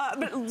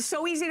 But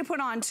so easy to put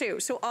on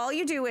too. So all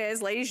you do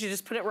is, ladies, you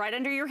just put it right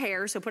under your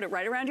hair. So put it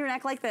right around your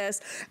neck like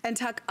this and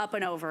tuck up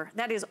and over.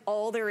 That is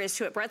all there is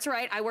to it. Brett's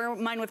right. I wear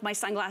mine with my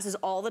sunglasses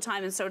all the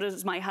time, and so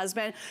does my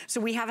husband.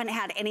 So we haven't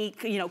had any,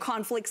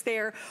 conflicts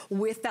there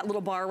with that little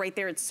bar right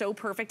there. It's so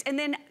perfect. And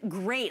then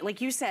great,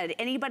 like you said,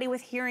 anybody with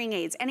hearing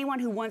aids, anyone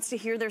who wants to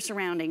hear their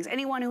surroundings,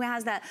 anyone who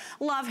has that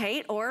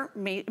love-hate or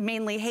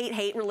mainly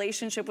hate-hate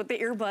relationship with the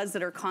earbuds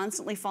that are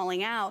constantly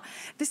falling out.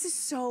 This is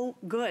so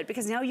good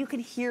because now you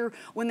can hear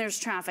when there's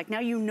traffic. Now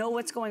you know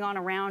what's going on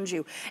around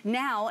you.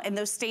 Now, in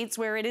those states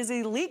where it is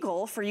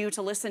illegal for you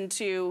to listen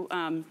to,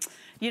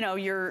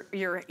 your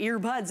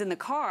earbuds in the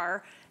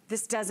car,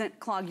 this doesn't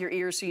clog your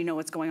ears so you know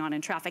what's going on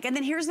in traffic. And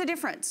then here's the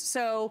difference.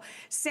 So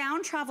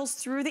sound travels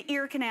through the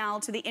ear canal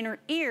to the inner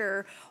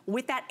ear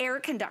with that air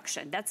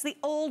conduction. That's the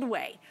old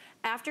way.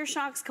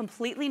 AfterShokz,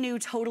 completely new,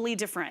 totally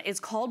different. It's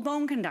called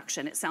bone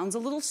conduction. It sounds a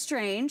little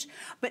strange,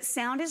 but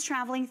sound is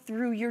traveling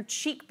through your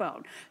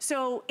cheekbone.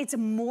 So it's a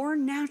more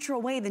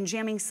natural way than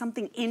jamming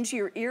something into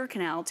your ear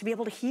canal to be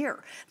able to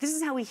hear. This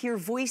is how we hear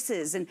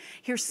voices and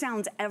hear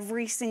sounds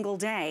every single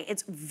day.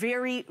 It's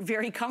very,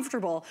 very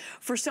comfortable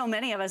for so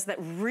many of us that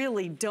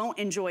really don't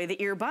enjoy the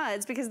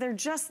earbuds because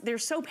they're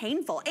so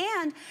painful.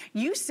 And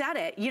you said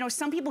it,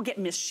 some people get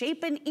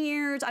misshapen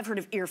ears. I've heard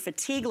of ear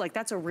fatigue, like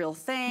that's a real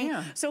thing.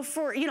 Yeah. So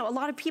for, a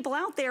lot of people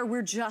out there,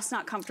 we're just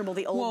not comfortable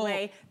the old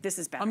way. This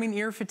is better. I mean,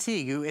 ear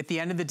fatigue. At the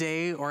end of the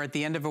day or at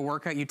the end of a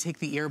workout, you take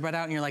the earbud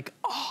out and you're like,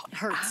 oh, it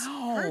hurts.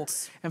 Ow.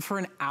 Hurts. And for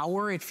an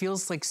hour, it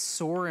feels like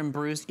sore and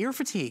bruised. Ear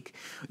fatigue.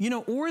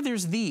 Or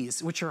there's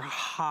these, which are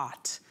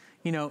hot.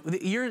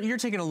 You're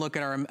taking a look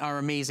at our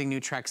amazing new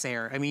Trex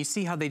Air. I mean, you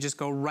see how they just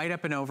go right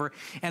up and over.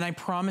 And I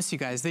promise you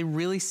guys, they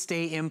really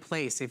stay in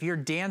place. If you're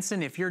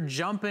dancing, if you're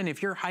jumping,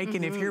 if you're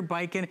hiking, if you're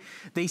biking,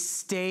 they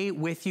stay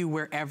with you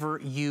wherever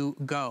you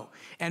go.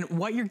 And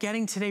what you're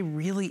getting today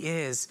really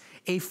is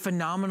a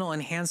phenomenal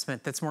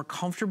enhancement that's more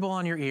comfortable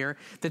on your ear,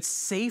 that's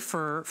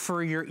safer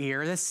for your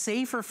ear, that's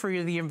safer for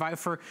the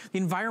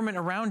environment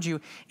around you.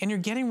 And you're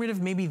getting rid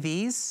of maybe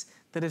these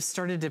that have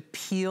started to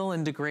peel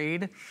and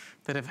degrade,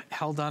 that have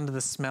held on to the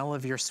smell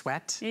of your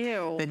sweat.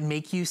 Ew. That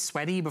make you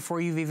sweaty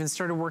before you've even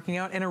started working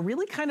out and are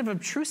really kind of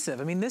obtrusive.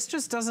 I mean, this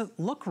just doesn't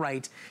look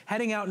right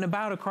heading out and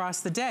about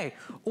across the day.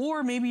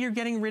 Or maybe you're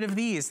getting rid of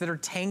these that are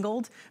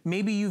tangled.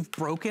 Maybe you've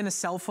broken a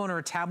cell phone or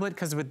a tablet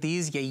because with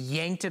these you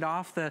yanked it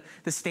off the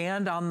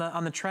stand on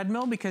the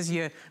treadmill because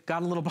you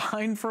got a little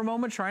behind for a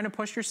moment trying to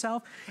push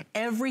yourself.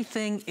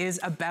 Everything is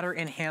a better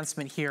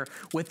enhancement here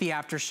with the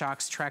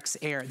AfterShokz Trex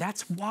Air.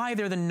 That's why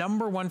they're the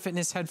 #1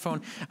 fitness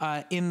headphone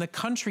in the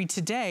country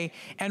today.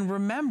 And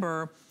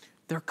remember,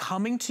 they're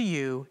coming to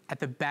you at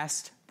the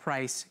best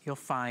price you'll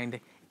find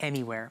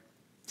anywhere.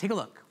 Take a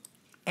look.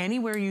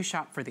 Anywhere you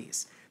shop for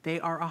these, they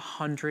are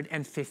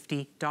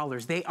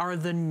 $150. They are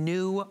the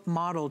new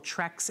model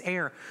Trex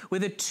Air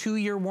with a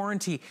 2-year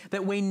warranty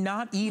that weigh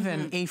not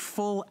even a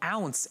full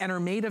ounce and are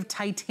made of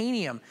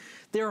titanium.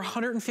 They're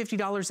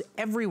 $150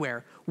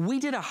 everywhere. We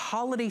did a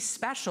holiday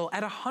special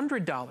at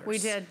 $100. We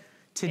did.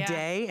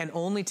 Today and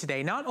only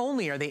today, not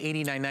only are they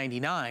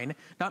 $89.99,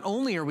 not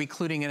only are we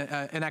including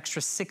an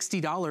extra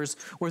 $60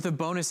 worth of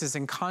bonuses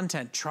and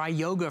content, try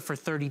yoga for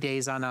 30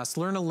 days on us,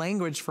 learn a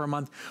language for a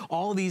month,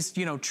 all these,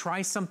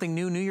 try something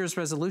new, New Year's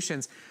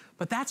resolutions,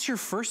 but that's your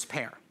first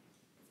pair.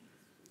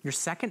 Your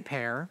second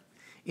pair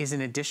is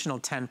an additional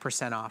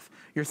 10% off.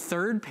 Your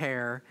third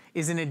pair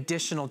is an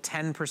additional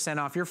 10%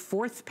 off. Your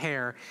fourth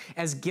pair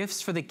as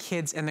gifts for the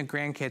kids and the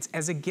grandkids,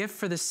 as a gift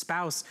for the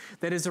spouse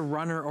that is a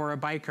runner or a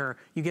biker,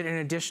 you get an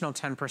additional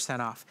 10%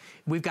 off.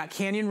 We've got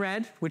Canyon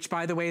Red, which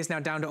by the way is now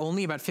down to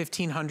only about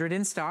 1,500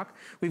 in stock.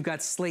 We've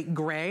got Slate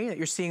Gray that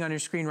you're seeing on your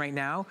screen right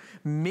now,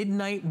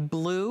 Midnight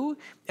Blue,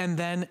 and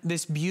then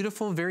this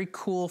beautiful, very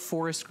cool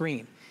forest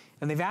green.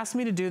 And they've asked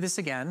me to do this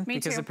again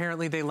because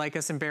apparently they like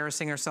us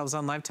embarrassing ourselves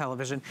on live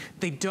television.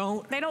 They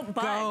don't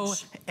go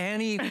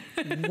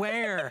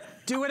anywhere.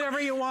 Do whatever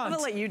you want. I'm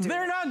gonna let you do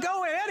They're not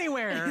going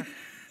anywhere.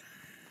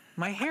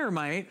 My hair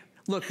might.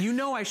 Look, you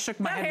know I shook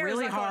my head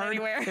really hard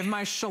if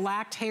my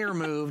shellacked hair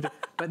moved,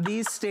 but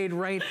these stayed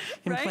right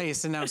in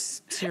place. And now,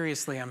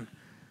 seriously,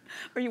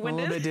 Are you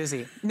winded? A little bit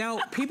dizzy. Now,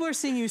 people are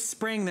seeing you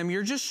spraying them.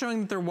 You're just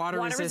showing that they're water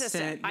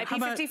resistant.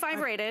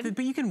 IP55 rated.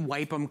 But you can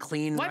wipe them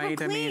clean, right? Wipe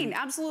them clean,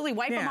 absolutely.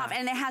 Wipe them off.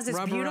 And it has this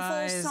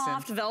beautiful,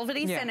 soft,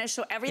 velvety finish.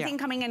 So everything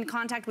coming in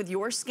contact with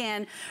your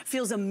skin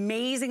feels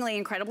amazingly,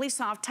 incredibly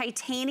soft.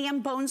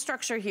 Titanium bone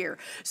structure here.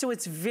 So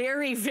it's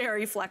very,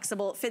 very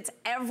flexible. It fits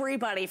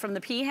everybody from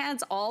the pea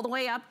heads all the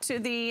way up to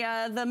the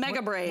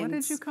mega braids. What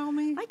did you call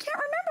me? I can't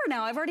remember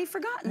now. I've already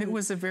forgotten. It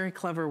was a very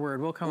clever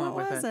word. We'll come up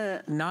with it. What was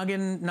it?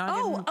 Noggin.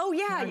 Oh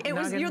yeah,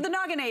 you're the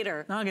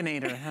nogginator.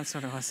 Nogginator, that's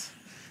what it was.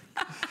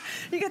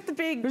 You got the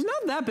big... There's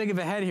not that big of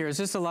a head here, it's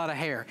just a lot of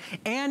hair.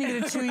 And you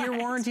get a 2-year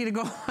warranty to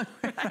go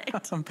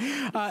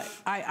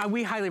on.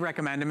 We highly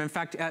recommend them. In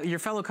fact, your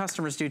fellow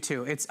customers do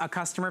too. It's a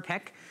customer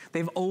pick.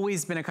 They've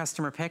always been a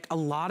customer pick. A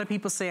lot of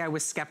people say I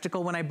was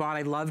skeptical when I bought.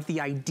 I loved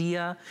the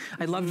idea.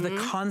 I loved the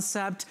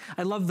concept.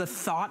 I loved the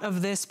thought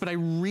of this, but I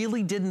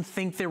really didn't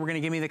think they were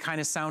gonna give me the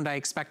kind of sound I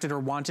expected or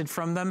wanted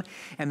from them.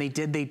 And they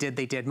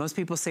did. Most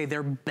people say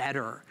they're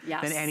better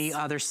than any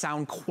other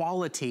sound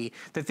quality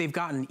that they've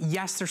gotten.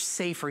 Yes, they're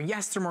safer.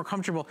 Yes, they're more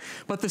comfortable,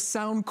 but the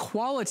sound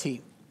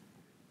quality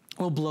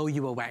will blow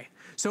you away.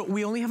 So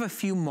we only have a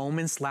few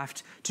moments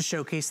left to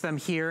showcase them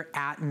here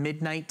at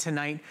midnight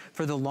tonight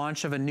for the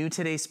launch of a new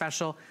Today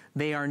special.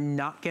 They are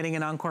not getting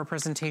an encore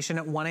presentation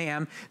at 1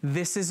 a.m.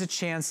 This is a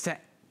chance to,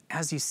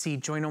 as you see,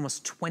 join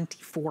almost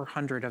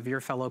 2,400 of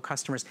your fellow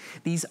customers.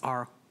 These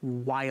are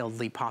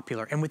wildly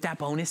popular. And with that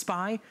bonus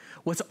buy,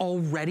 what's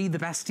already the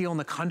best deal in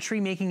the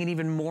country, making it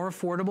even more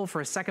affordable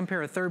for a second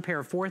pair, a third pair,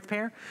 a fourth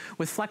pair.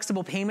 With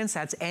flexible payments,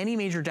 that's any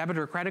major debit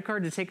or credit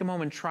card to take them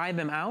home and try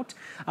them out.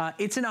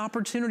 It's an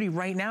opportunity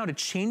right now to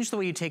change the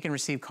way you take and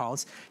receive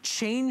calls,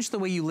 change the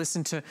way you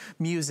listen to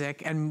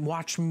music and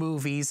watch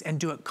movies, and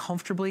do it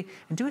comfortably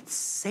and do it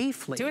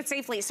safely. Do it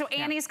safely. So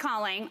Annie's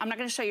calling. I'm not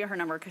gonna show you her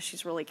number because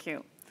she's really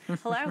cute.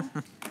 Hello?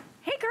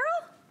 Hey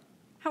girl,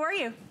 how are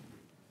you?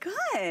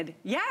 Good,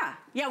 yeah,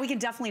 we can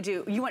definitely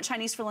do. You want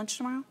Chinese for lunch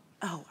tomorrow?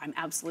 Oh, I'm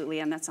absolutely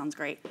in, that sounds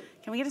great.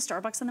 Can we get a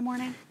Starbucks in the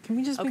morning? Can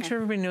we just make sure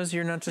everybody knows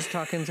you're not just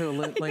talking to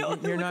a,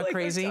 you're not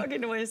crazy? I'm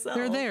talking to myself.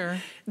 They're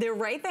there. They're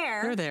right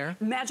there. They're there.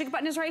 Magic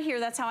button is right here,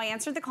 that's how I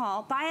answered the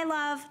call. Bye,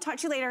 love, talk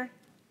to you later.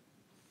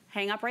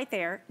 Hang up right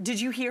there.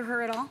 Did you hear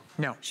her at all?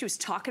 No. She was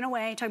talking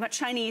away, talking about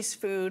Chinese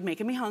food,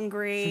 making me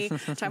hungry,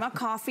 talking about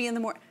coffee in the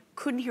morning.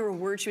 Couldn't hear a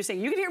word she was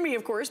saying. You can hear me,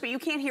 of course, but you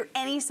can't hear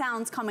any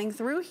sounds coming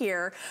through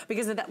here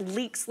because of that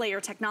leaks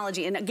layer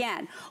technology. And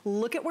again,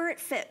 look at where it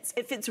fits.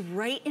 It fits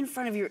right in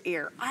front of your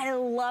ear. I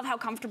love how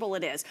comfortable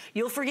it is.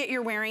 You'll forget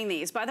you're wearing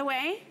these. By the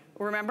way,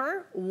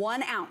 remember,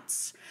 1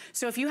 ounce.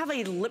 So if you have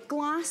a lip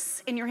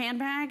gloss in your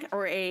handbag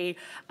or a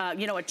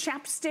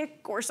chapstick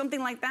or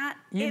something like that,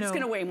 it's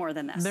gonna weigh more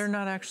than this. They're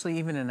not actually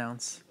even an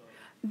ounce.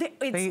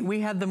 We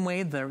had them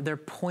weighed, they're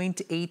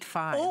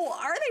 0.85. Oh,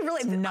 are they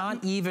really? It's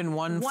not even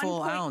one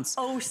full ounce.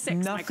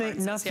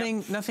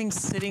 1.06 Nothing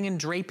sitting and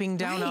draping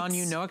down on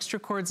you, no extra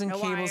cords and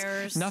cables,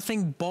 wires.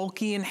 Nothing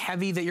bulky and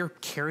heavy that you're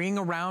carrying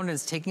around and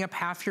is taking up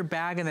half your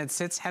bag and that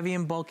sits heavy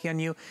and bulky on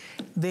you.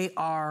 They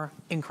are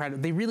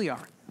incredible, they really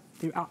are.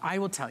 I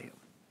will tell you,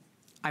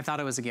 I thought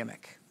it was a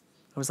gimmick.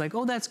 I was like,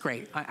 oh, that's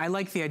great. I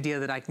like the idea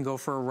that I can go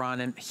for a run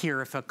and hear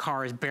if a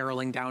car is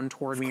barreling down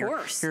toward me,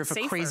 or hear if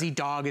a crazy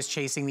dog is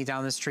chasing me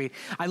down the street.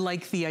 I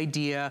like the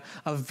idea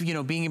of,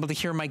 being able to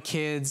hear my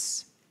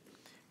kids.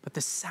 But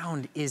the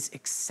sound is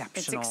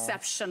exceptional. It's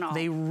exceptional.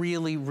 They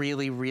really,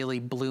 really, really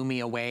blew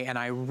me away, and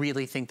I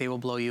really think they will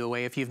blow you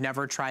away if you've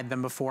never tried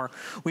them before.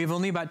 We have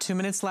only about 2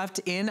 minutes left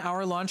in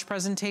our launch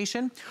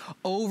presentation.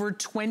 Over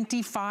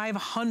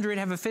 2,500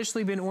 have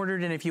officially been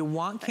ordered, and if you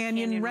want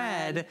Canyon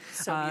Red,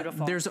 so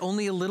beautiful. There's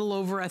only a little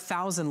over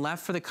 1,000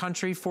 left for the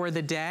country for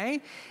the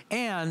day.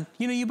 And,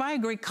 you buy a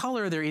great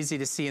color, they're easy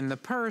to see in the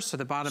purse or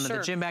the bottom of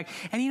the gym bag.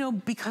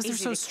 And, because they're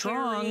so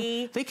strong,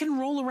 they can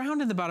roll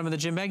around in the bottom of the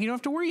gym bag. You don't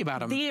have to worry about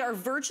them. They are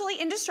virtually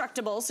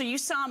indestructible. So you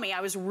saw me,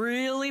 I was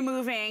really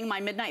moving my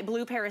midnight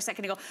blue pair a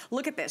second ago.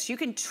 Look at this, you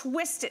can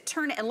twist it,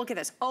 turn it, and look at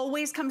this.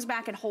 Always comes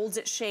back and holds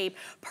its shape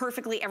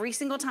perfectly every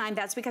single time.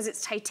 That's because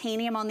it's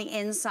titanium on the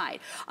inside.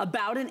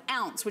 About 1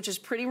 ounce, which is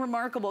pretty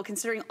remarkable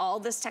considering all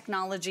this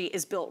technology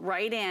is built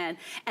right in,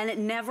 and it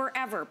never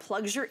ever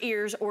plugs your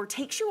ears or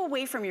takes you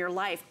away from your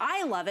life.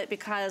 I love it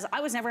because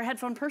I was never a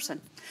headphone person,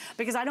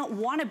 because I don't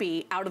want to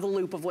be out of the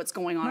loop of what's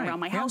going on around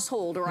my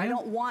household, or I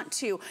don't want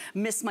to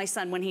miss my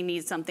son when he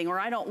needs something, or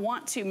I don't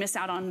want to miss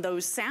out on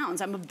those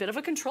sounds. I'm a bit of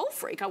a control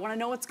freak. I want to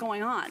know what's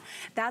going on.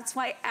 That's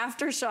why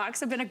aftershocks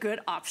have been a good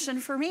option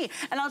for me.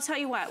 And I'll tell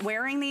you what,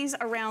 wearing these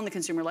around the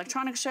Consumer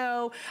Electronics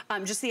Show,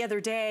 just the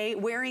other day,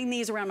 wearing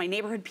these around my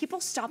neighborhood,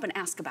 people stop and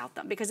ask about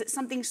them because it's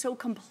something so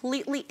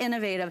completely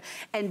innovative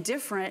and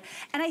different.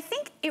 And I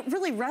think it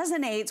really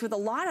resonates with a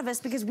lot of us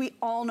because we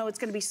all know it's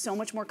going to be so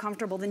much more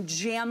comfortable than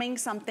jamming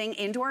something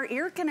into our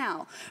ear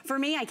canal. For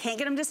me, I can't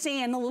get them to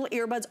stay in. The little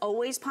earbuds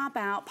always pop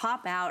out,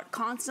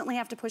 constantly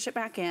have to push it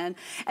back in.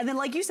 And then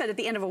like you said, at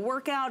the end of a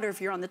workout, or if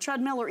you're on the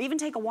treadmill, or even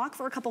take a walk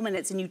for a couple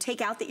minutes and you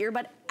take out the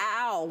earbud,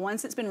 ow,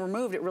 once it's been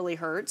removed, it really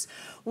hurts.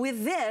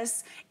 With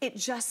this, it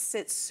just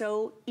sits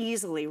so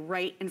easily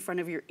right in front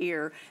of your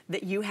ear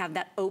that you have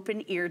that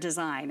open ear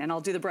design. And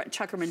I'll do the Brett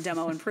Chuckerman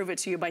demo and prove it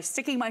to you by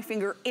sticking my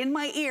finger in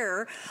my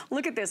ear.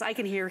 Look at this, I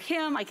can hear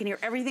him, I can hear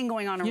everything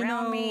going on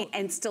around me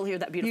and still hear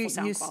that beautiful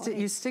sound quality.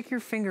 You stick your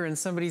finger in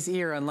somebody's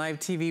ear on live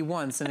TV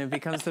once and it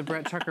becomes the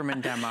Brett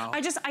Chuckerman demo.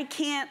 I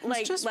can't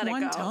like just let it go.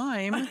 one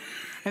time.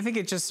 I think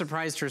it just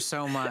surprised her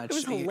so much. It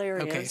was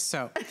hilarious. Okay,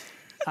 so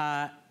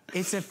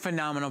it's a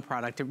phenomenal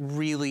product. It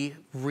really,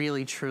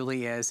 really,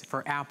 truly is.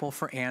 For Apple,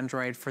 for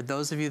Android, for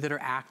those of you that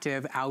are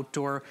active,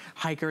 outdoor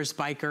hikers,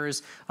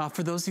 bikers,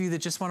 for those of you that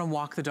just want to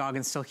walk the dog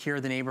and still hear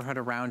the neighborhood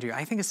around you.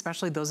 I think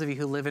especially those of you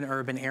who live in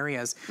urban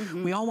areas,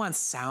 we all want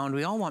sound,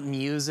 we all want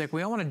music,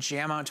 we all want to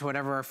jam out to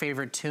whatever our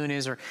favorite tune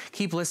is or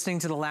keep listening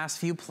to the last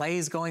few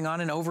plays going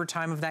on in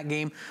overtime of that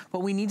game, but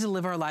we need to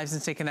live our lives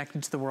and stay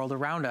connected to the world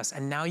around us.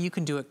 And now you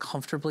can do it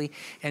comfortably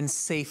and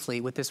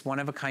safely with this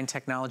one-of-a-kind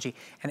technology.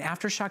 And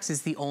Aftershokz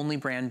is the only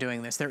brand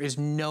doing this. There is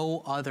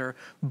no other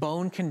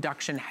bone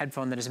conduction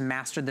headphone that has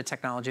mastered the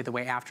technology the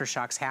way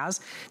Aftershokz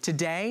has.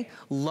 Today,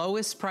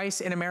 lowest price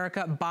in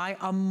America by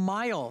a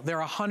mile. They're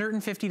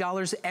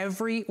 $150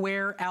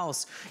 everywhere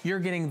else. You're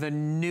getting the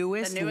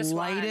newest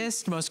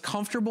lightest, most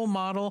comfortable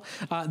model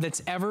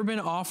that's ever been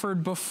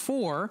offered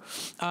before.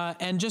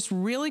 And just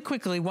really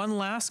quickly, one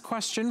last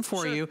question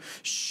for you.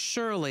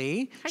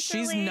 Shirley,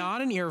 she's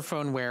not an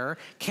earphone wearer.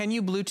 Can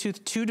you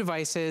Bluetooth two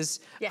devices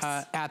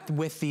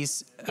with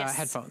these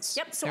headphones?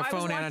 Yep, so a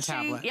phone and a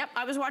tablet. Yep,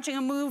 I was watching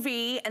a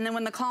movie, and then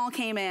when the call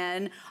came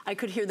in, I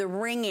could hear the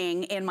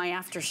ringing in my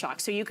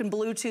Aftershock. So you can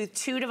Bluetooth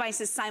two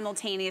devices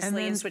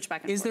simultaneously and switch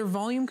back and forth. Is there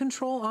volume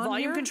control on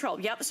Volume control,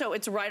 yep, so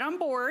it's right on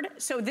board.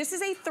 So this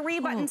is a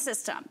 3-button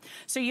system.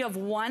 So you have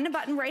one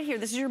button right here.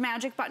 This is your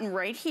magic button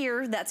right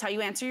here. That's how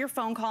you answer your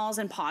phone calls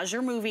and pause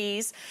your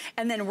movies.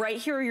 And then right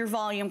here are your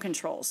volume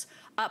controls,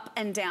 up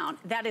and down.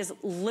 That is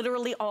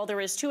literally all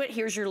there is to it.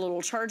 Here's your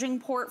little charging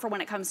port for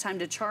when it comes time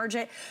to charge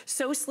it.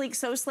 So sleek,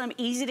 so slim,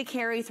 easy to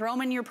carry. Throw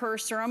them in your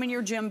purse, throw them in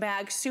your gym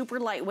bag, super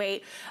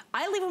lightweight.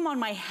 I leave them on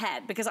my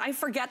head because I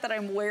forget that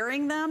I'm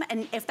wearing them,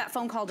 and if that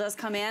phone call does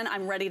come in,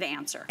 I'm ready to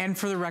answer. And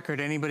for the record,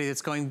 anybody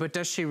that's going, but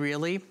does she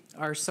really?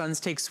 Our sons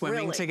take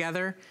swimming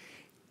together.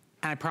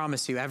 And I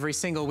promise you, every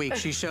single week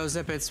she shows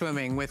up at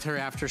swimming with her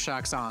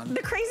Aftershokz on.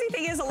 The crazy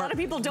thing is a lot of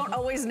people don't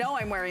always know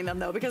I'm wearing them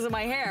though because of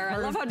my hair. I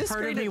love how discreet it is.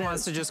 Part of me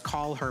wants to just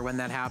call her when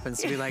that happens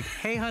to be like,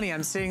 hey honey,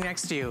 I'm sitting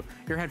next to you.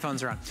 Your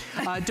headphones are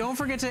on. Don't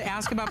forget to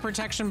ask about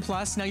Protection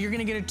Plus. Now you're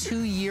gonna get a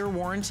 2-year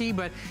warranty,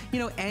 but you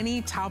know,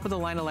 any top of the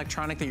line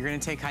electronic that you're gonna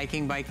take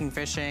hiking, biking,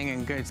 fishing,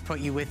 and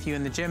put you with you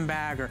in the gym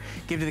bag or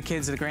give to the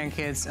kids or the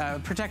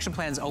grandkids, Protection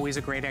Plan is always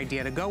a great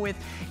idea to go with.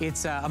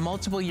 It's a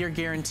multiple year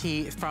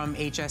guarantee from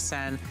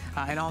HSN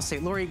and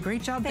Allstate. Lori,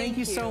 great job. Thank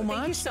you so much.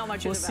 Thank you so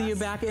much. We'll see you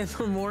back in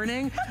the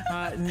morning.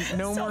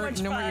 No more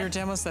ear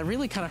demos. That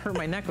really kind of hurt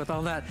my neck with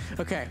all that.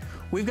 Okay,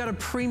 we've got a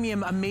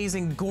premium,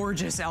 amazing,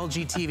 gorgeous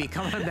LG TV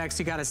coming up next.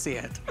 You got to see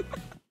it.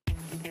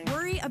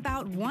 Worry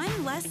about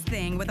one less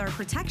thing with our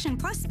Protection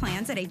Plus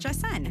plans at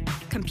HSN.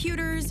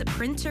 Computers,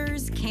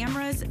 printers,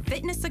 cameras,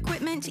 fitness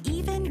equipment,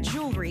 even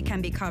jewelry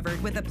can be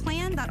covered with a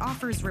plan that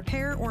offers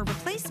repair or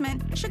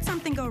replacement should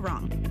something go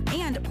wrong.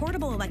 And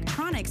portable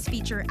electronics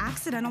feature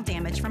accidental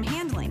damage from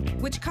handling,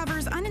 which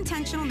covers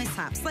unintentional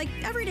mishaps like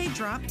everyday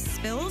drops,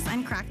 spills,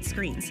 and cracked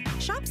screens.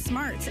 Shop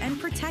smart and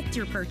protect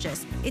your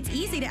purchase. It's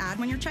easy to add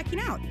when you're checking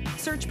out.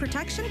 Search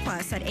Protection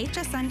Plus at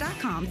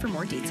hsn.com for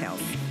more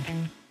details.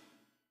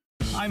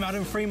 I'm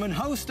Adam Freeman,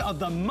 host of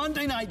the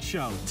Monday Night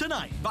Show.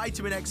 Tonight,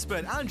 vitamin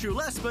expert Andrew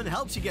Lessman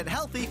helps you get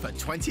healthy for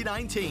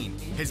 2019.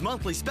 His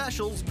monthly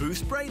specials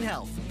boost brain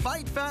health,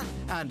 fight fat,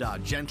 and are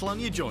gentle on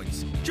your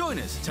joints. Join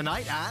us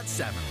tonight at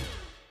 7.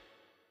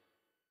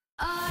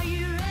 Are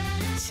you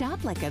ready?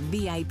 Shop like a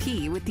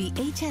VIP with the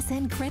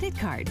HSN credit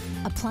card.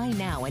 Apply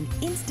now and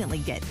instantly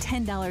get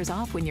 $10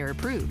 off when you're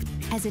approved.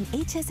 As an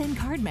HSN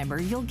card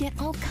member, you'll get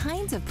all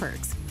kinds of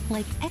perks,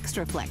 like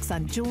extra flex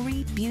on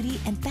jewelry, beauty,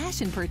 and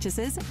fashion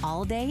purchases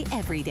all day,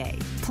 every day.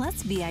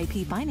 Plus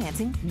VIP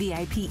financing,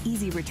 VIP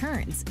easy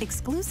returns,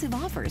 exclusive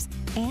offers,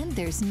 and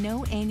there's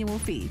no annual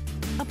fee.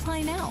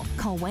 Apply now.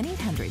 Call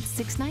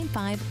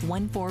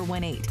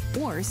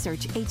 1-800-695-1418 or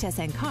search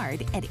HSN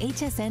card at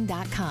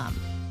hsn.com.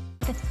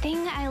 The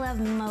thing I love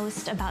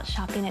most about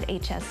shopping at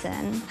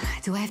HSN.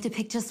 Do I have to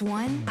pick just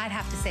one? I'd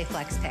have to say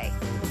FlexPay.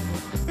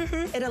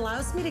 It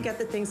allows me to get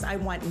the things I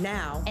want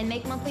now and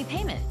make monthly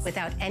payments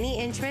without any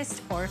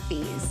interest or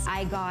fees.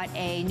 I got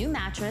a new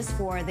mattress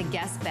for the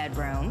guest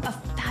bedroom, A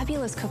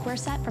fabulous cookware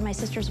set for my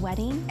sister's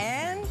wedding,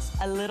 and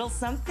a little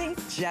something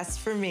just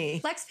for me.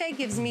 FlexPay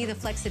gives me the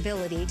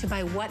flexibility to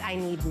buy what I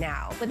need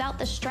now without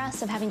the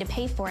stress of having to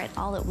pay for it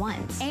all at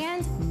once.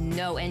 and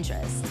no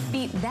interest.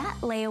 Beat that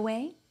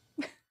layaway.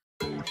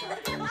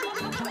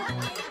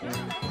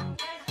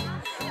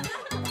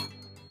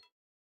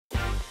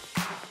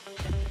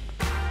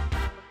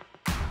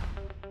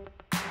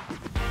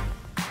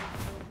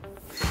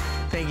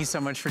 Thank you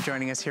so much for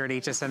joining us here at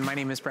HSN. My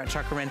name is Brett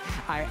Chuckerman.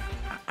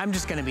 I'm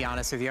just gonna be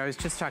honest with you. I was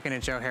just talking to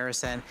Joe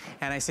Harrison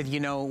and I said, you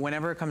know,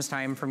 whenever it comes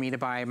time for me to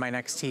buy my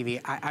next TV,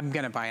 I'm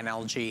gonna buy an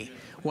LG.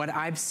 What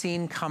I've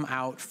seen come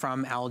out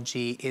from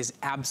LG is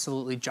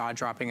absolutely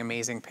jaw-dropping,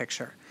 amazing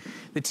picture.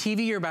 The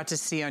TV you're about to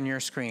see on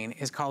your screen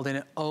is called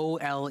an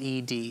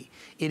OLED.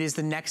 It is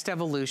the next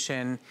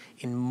evolution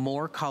in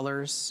more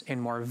colors, in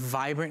more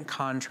vibrant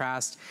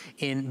contrast,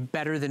 in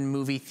better than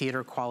movie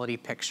theater quality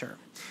picture.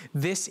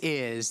 This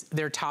is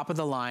their top of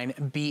the line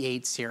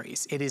B8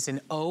 series. It is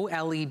an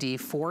OLED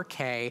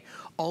 4K,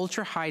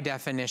 ultra high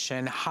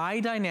definition, high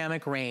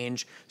dynamic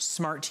range,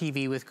 smart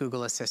TV with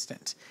Google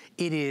Assistant.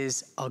 It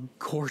is a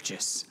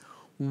gorgeous,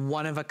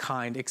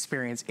 one-of-a-kind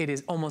experience. It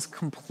is almost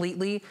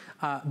completely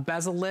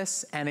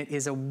bezel-less, and it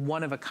is a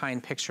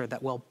one-of-a-kind picture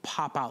that will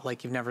pop out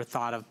like you've never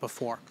thought of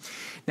before.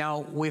 Now,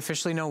 we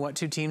officially know what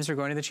two teams are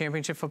going to the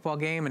championship football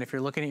game, and if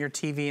you're looking at your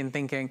TV and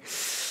thinking,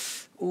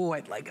 ooh,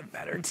 I'd like a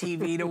better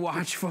TV to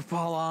watch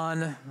football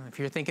on. If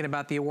you're thinking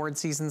about the award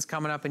seasons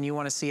coming up and you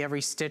want to see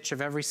every stitch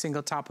of every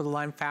single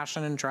top-of-the-line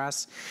fashion and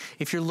dress,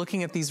 if you're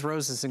looking at these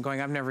roses and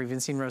going, I've never even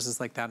seen roses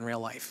like that in real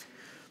life,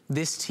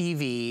 this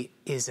TV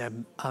is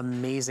an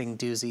amazing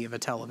doozy of a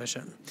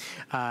television.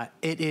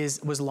 It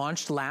was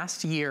launched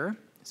last year.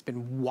 It's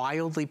been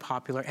wildly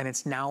popular, and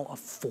it's now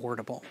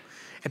affordable.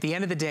 At the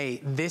end of the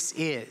day, this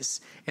is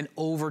an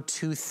over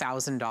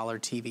 $2,000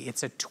 TV.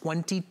 It's a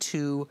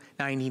 $2,299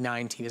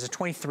 TV. It's a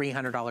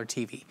 $2,300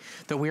 TV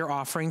that we are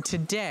offering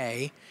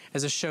today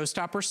as a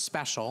showstopper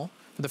special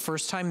for the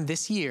first time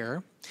this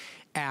year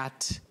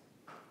at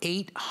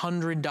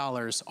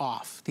 $800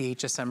 off the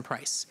HSN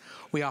price.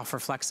 We offer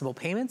flexible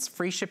payments,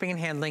 free shipping and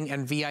handling,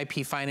 and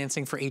VIP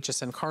financing for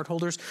HSN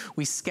cardholders.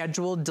 We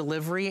schedule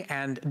delivery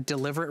and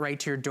deliver it right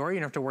to your door. You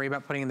don't have to worry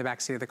about putting it in the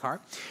backseat of the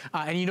car.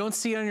 And you don't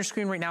see it on your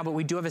screen right now, but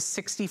we do have a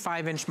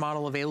 65-inch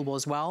model available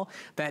as well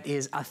that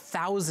is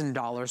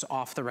 $1,000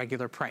 off the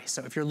regular price.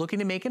 So if you're looking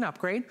to make an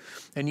upgrade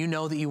and you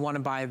know that you want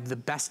to buy the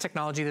best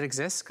technology that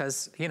exists,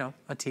 because, you know,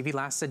 a TV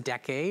lasts a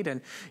decade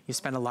and you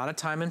spend a lot of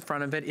time in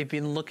front of it, if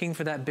you've been looking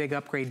for that big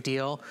upgrade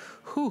deal,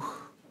 whew,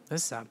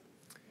 this is a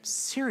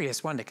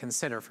serious one to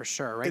consider for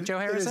sure, right, Joe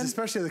Harrison? It is,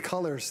 especially the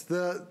colors.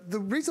 The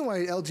reason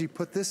why LG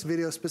put this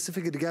video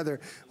specifically together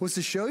was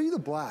to show you the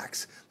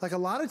blacks. Like a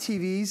lot of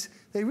TVs,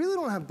 they really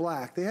don't have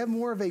black. They have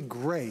more of a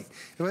gray.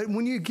 But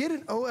when you get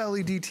an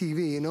OLED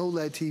TV, an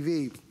OLED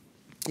TV,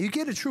 you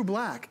get a true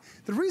black.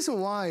 The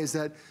reason why is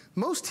that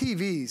most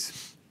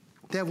TVs,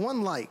 they have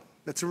one light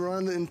that's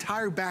around the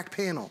entire back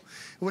panel.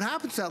 And what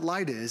happens to that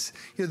light is,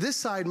 you know, this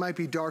side might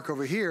be dark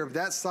over here, but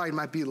that side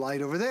might be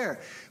light over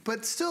there.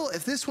 But still,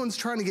 if this one's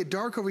trying to get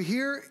dark over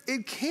here,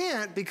 it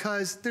can't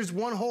because there's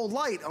one whole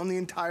light on the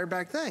entire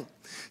back thing.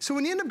 So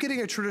when you end up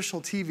getting a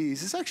traditional TV,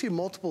 it's actually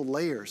multiple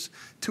layers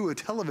to a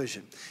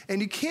television. And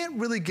you can't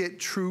really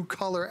get true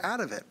color out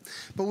of it.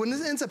 But what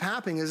ends up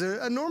happening is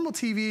a normal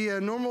TV,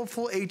 a normal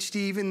full HD,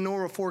 even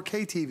normal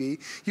 4K TV,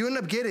 you end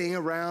up getting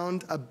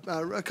around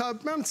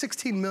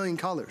 16 million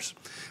colors.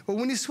 But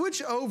when you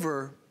switch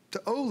over to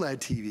OLED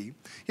TV,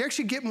 you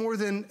actually get more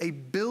than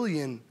 1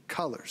 billion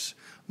colors,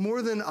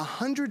 more than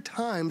 100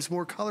 times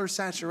more color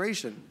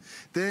saturation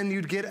than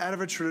you'd get out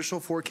of a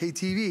traditional 4K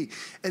TV.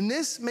 And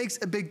this makes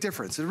a big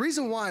difference. The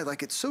reason why,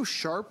 like, it's so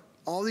sharp,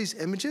 all these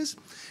images,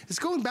 is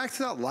going back to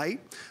that light.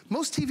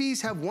 Most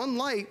TVs have one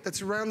light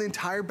that's around the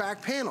entire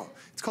back panel.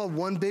 It's called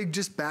one big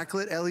just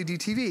backlit LED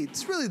TV.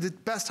 It's really the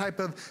best type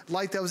of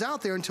light that was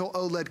out there until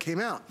OLED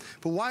came out.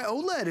 But why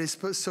OLED is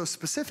so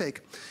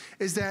specific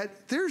is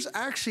that there's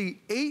actually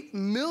 8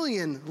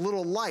 million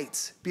little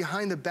lights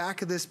behind the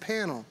back of this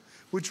panel,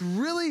 which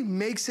really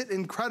makes it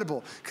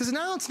incredible. Because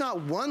now it's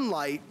not one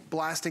light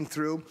blasting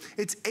through,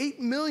 it's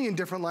 8 million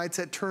different lights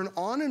that turn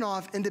on and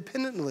off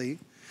independently.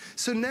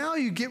 So now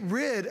you get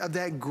rid of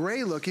that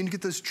gray look and you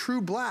get those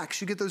true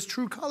blacks, you get those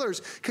true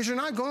colors, because you're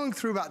not going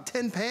through about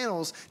 10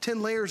 panels,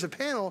 10 layers of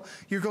panel,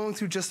 you're going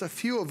through just a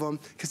few of them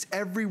because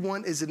every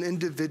one is an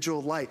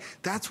individual light.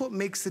 That's what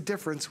makes the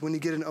difference when you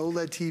get an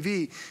OLED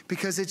TV,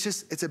 because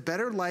it's a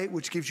better light,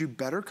 which gives you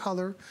better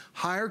color,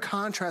 higher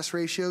contrast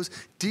ratios,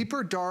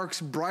 deeper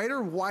darks,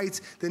 brighter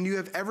whites than you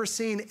have ever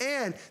seen,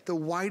 and the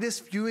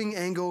widest viewing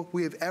angle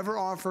we have ever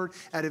offered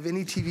out of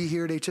any TV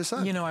here at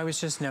HSN. You know, I was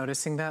just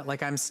noticing that,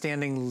 like I'm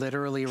standing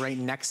literally right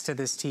next to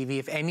this TV.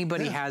 If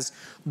anybody has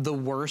the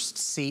worst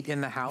seat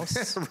in the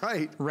house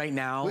right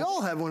now. We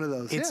all have one of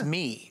those. It's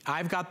me.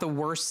 I've got the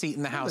worst seat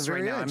in the house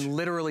right now. I'm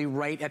literally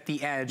right at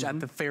the edge, at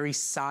the very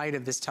side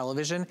of this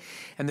television.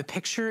 And the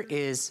picture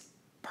is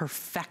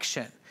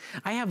perfection.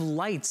 I have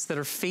lights that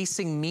are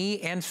facing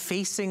me and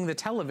facing the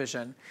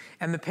television.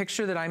 And the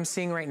picture that I'm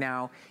seeing right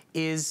now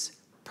is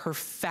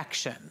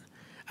perfection.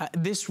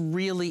 This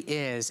really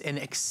is an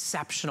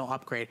exceptional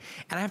upgrade.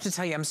 And I have to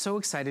tell you, I'm so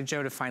excited,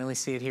 Joe, to finally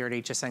see it here at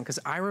HSN, because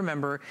I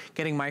remember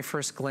getting my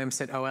first glimpse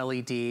at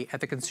OLED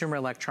at the Consumer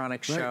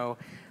Electronics Show,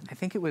 I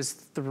think it was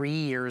 3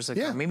 years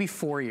ago, maybe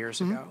 4 years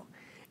ago.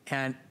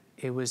 And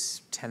it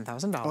was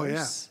 $10,000. Oh,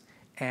 yeah.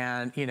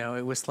 And, you know,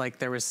 it was like,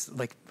 there was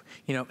like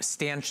you know,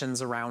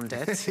 stanchions around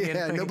it. Yeah, you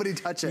know, nobody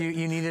touch it.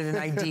 You needed an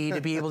ID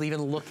to be able to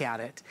even look at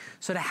it.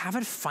 So to have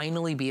it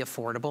finally be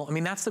affordable, I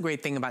mean, that's the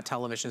great thing about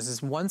televisions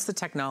is once the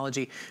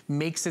technology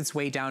makes its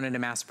way down into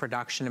mass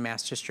production and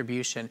mass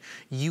distribution,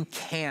 you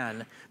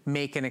can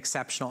make an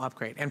exceptional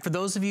upgrade. And for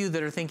those of you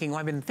that are thinking, well,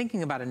 I've been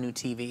thinking about a new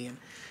TV, and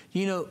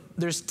you know,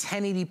 there's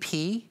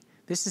 1080p.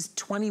 This is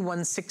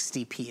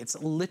 2160p.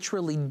 It's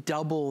literally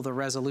double the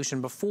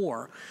resolution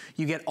before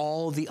you get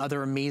all the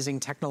other amazing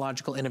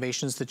technological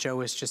innovations that Joe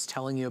was just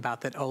telling you about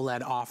that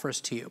OLED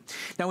offers to you.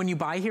 Now, when you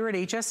buy here at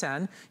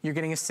HSN, you're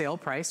getting a sale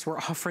price. We're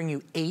offering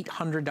you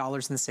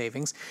 $800 in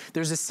savings.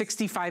 There's a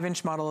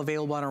 65-inch model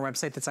available on our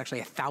website that's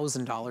actually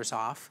 $1,000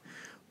 off.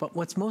 But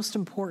what's most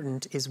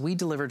important is we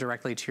deliver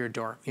directly to your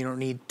door. You don't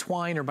need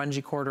twine or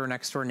bungee cord or a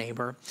next door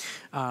neighbor.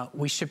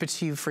 We ship it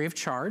to you free of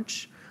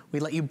charge. We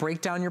let you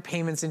break down your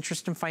payments,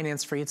 interest and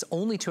finance free. It's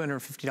only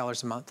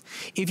 $250 a month.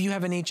 If you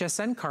have an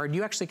HSN card,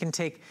 you actually can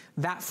take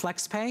that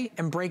flex pay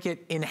and break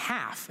it in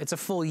half. It's a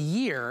full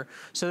year,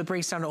 so it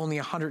breaks down to only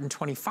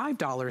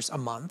 $125 a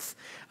month.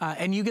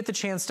 And you get the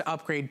chance to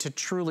upgrade to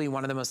truly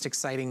one of the most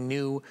exciting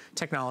new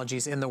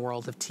technologies in the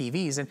world of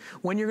TVs. And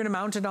when you're gonna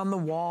mount it on the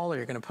wall or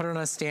you're gonna put it on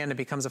a stand, it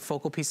becomes a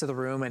focal piece of the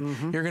room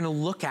and you're gonna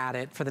look at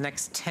it for the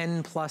next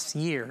 10 plus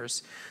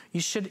years. You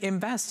should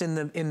invest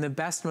in the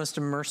best, most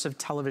immersive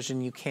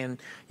television you can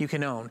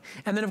own.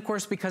 And then of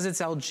course, because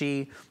it's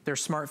LG, their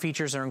smart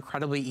features are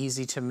incredibly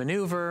easy to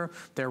maneuver.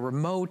 Their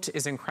remote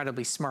is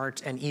incredibly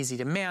smart and easy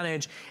to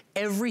manage.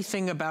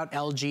 Everything about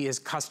LG is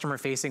customer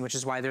facing, which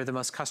is why they're the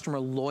most customer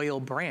loyal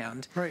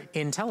brand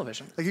in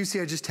television. Like you see,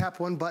 I just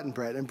tap one button,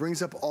 Brett, and it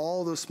brings up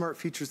all those smart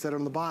features that are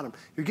on the bottom.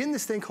 You're getting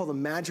this thing called a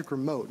magic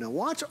remote. Now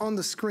watch on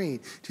the screen.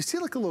 Do you see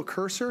like a little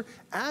cursor?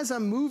 As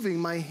I'm moving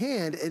my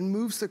hand, it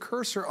moves the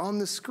cursor on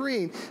the screen.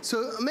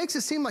 So it makes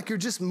it seem like you're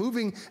just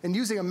moving and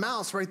using a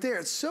mouse right there.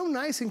 It's so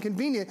nice and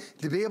convenient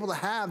to be able to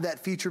have that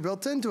feature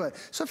built into it.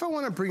 So if I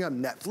want to bring up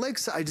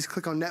Netflix, I just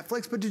click on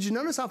Netflix. But did you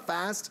notice how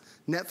fast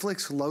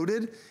Netflix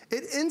loaded?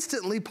 It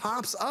instantly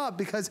pops up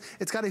because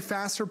it's got a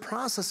faster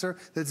processor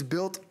that's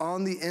built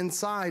on the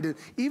inside. And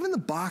even the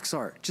box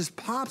art just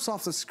pops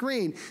off the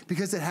screen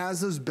because it has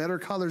those better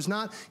colors,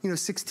 not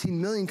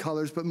 16 million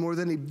colors, but more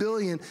than 1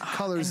 billion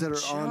colors that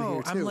are on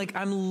here too.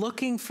 I'm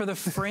looking for the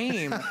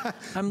frame.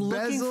 I'm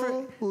looking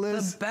for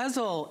the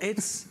bezel. It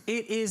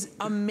is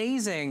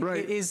amazing.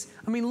 It is.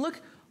 I mean,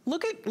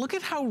 look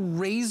at how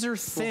razor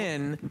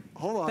thin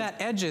that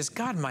edge is.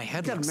 God, my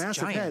head looks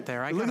giant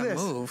there. I gotta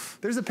move.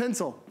 There's a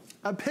pencil.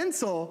 A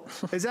pencil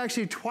is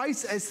actually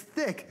twice as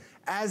thick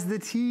as the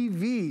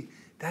TV.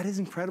 That is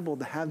incredible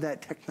to have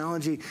that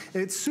technology.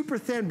 And it's super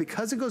thin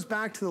because it goes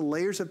back to the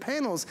layers of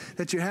panels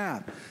that you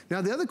have.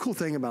 Now, the other cool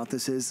thing about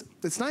this is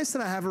it's nice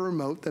that I have a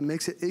remote that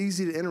makes it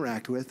easy to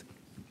interact with.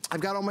 I've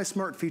got all my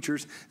smart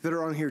features that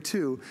are on here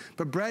too.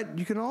 But Brett,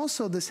 you can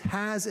also, this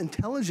has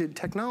intelligent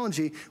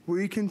technology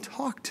where you can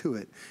talk to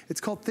it.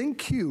 It's called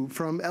ThinkCube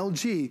from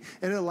LG,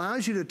 and it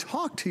allows you to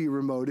talk to your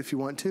remote if you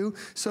want to.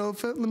 So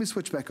let me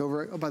switch back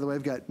over. Oh, by the way,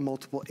 I've got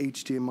multiple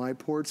HDMI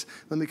ports.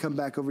 Let me come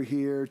back over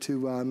here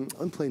to, let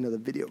me play another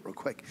video real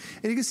quick.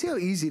 And you can see how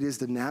easy it is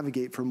to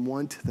navigate from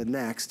one to the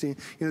next. You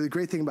know, the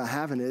great thing about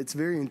having it, it's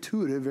very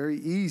intuitive,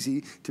 very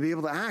easy to be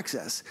able to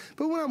access.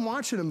 But when I'm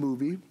watching a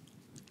movie,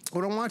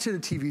 when I'm watching a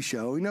TV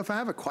show, if I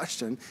have a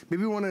question,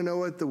 maybe we want to know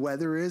what the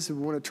weather is, if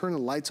we want to turn the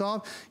lights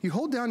off, you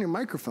hold down your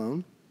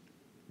microphone.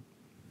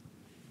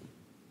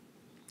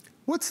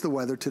 What's the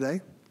weather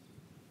today?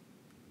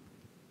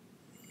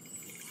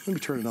 Let me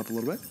turn it up a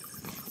little bit.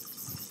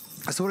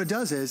 So what it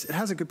does is, it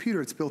has a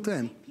computer, it's built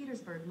in.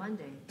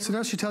 Monday. So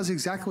now she tells you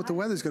exactly what the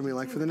weather's going to be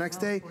like for the next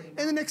day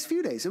and the next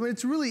few days. I mean,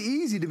 it's really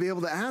easy to be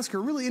able to ask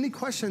her really any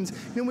questions.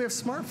 We have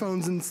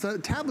smartphones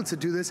and tablets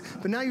that do this,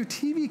 but now your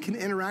TV can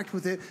interact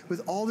with it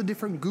with all the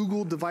different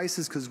Google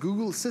devices because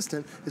Google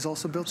Assistant is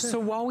also built in. So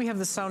while we have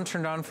the sound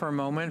turned on for a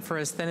moment, for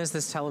as thin as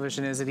this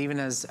television is, it even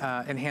has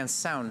enhanced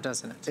sound,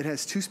 doesn't it? It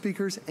has 2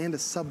 speakers and a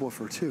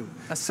subwoofer too.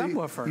 A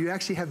subwoofer? You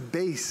actually have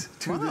bass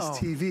to this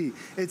TV.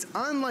 It's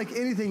unlike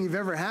anything you've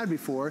ever had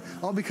before,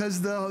 all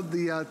because the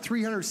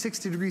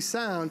 360-degree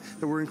sound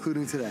that we're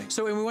including today.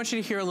 So and we want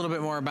you to hear a little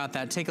bit more about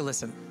that. Take a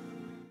listen.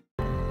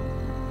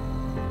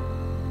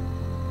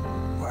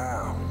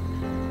 Wow.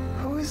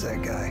 Who is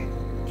that guy?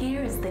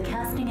 Here is the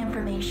casting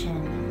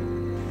information.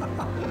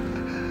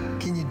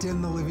 Can you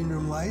dim the living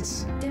room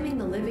lights? Dimming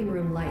the living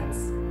room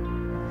lights.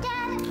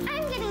 Dad,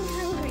 I'm getting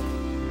hungry.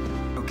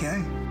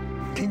 Okay.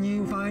 Can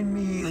you find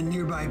me a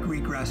nearby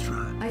Greek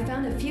restaurant? I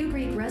found a few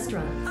Greek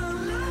restaurants.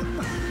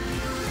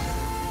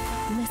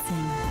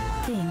 Listen,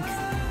 think,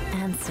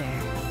 answer.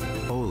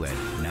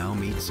 OLED now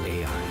meets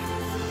AI.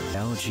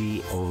 LG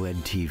OLED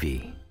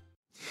TV.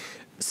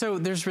 So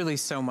there's really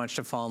so much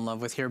to fall in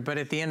love with here, but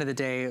at the end of the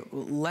day,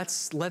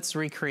 let's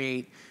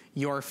recreate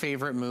your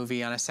favorite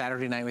movie on a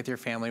Saturday night with your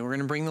family. We're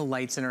gonna bring the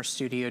lights in our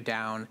studio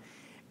down,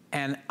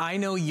 and I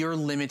know you're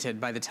limited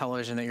by the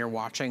television that you're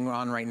watching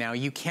on right now.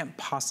 You can't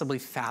possibly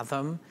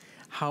fathom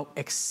how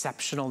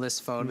exceptional this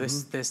photo,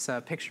 this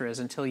picture is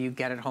until you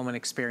get it home and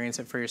experience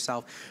it for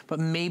yourself. But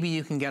maybe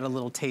you can get a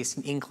little taste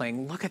and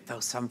inkling. Look at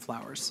those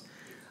sunflowers.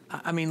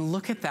 I mean,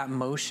 look at that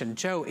motion.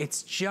 Joe,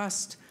 it's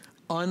just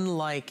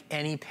unlike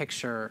any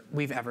picture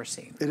we've ever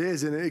seen. It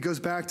is, and it goes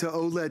back to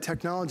OLED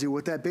technology.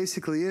 What that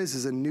basically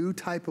is a new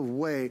type of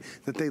way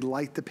that they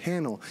light the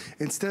panel.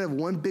 Instead of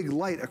one big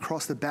light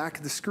across the back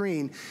of the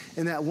screen,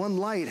 and that one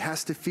light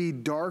has to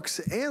feed darks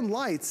and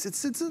lights,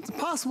 it's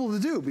impossible to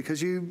do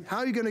because how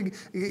are you gonna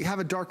have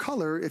a dark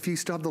color if you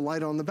still have the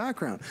light on the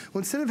background? Well,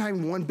 instead of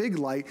having one big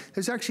light,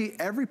 there's actually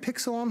every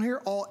pixel on here,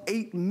 all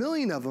 8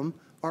 million of them,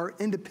 are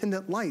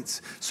independent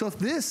lights. So if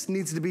this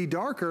needs to be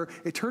darker,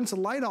 it turns the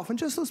light off on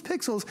just those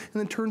pixels and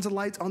then turns the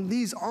lights on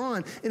these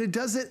on, and it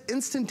does it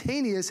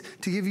instantaneous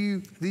to give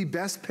you the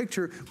best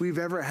picture we've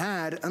ever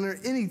had under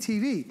any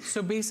TV.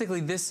 So basically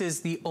this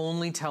is the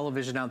only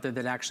television out there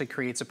that actually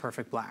creates a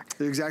perfect black.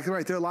 You're exactly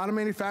right. There are a lot of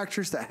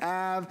manufacturers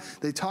that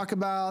they talk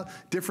about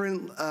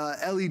different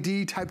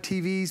LED type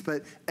TVs,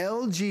 but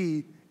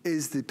LG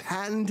is the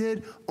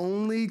patented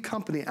only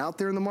company out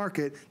there in the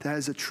market that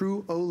has a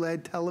true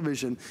OLED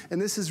television.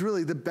 And this is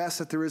really the best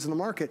that there is in the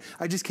market.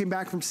 I just came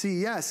back from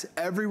CES.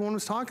 Everyone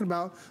was talking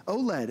about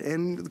OLED.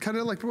 And kind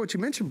of like what you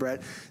mentioned,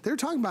 Brett, they were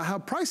talking about how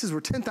prices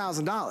were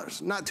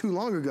 $10,000 not too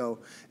long ago.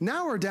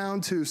 Now we're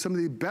down to some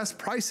of the best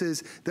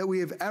prices that we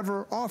have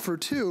ever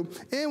offered too.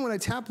 And when I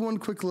tap one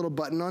quick little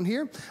button on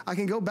here, I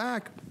can go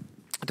back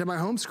to my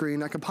home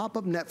screen. I can pop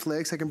up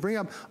Netflix. I can bring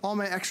up all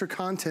my extra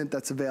content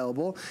that's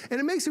available. And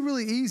it makes it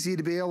really easy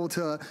to be able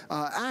to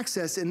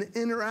access and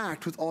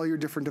interact with all your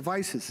different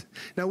devices.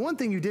 Now, one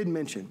thing you did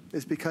mention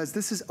is because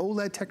this is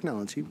OLED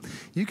technology,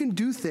 you can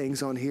do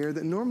things on here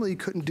that normally you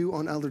couldn't do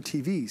on other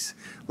TVs,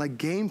 like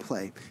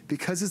gameplay.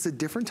 Because it's a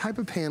different type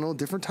of panel,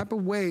 different type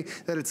of way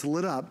that it's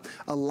lit up,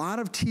 a lot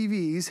of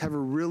TVs have a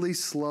really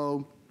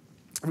slow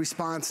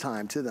response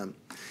time to them.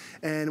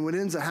 And what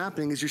ends up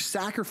happening is you're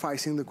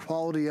sacrificing the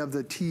quality of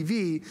the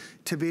TV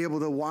to be able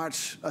to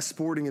watch a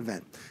sporting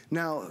event.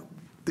 Now,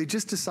 they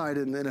just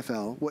decided in the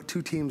NFL what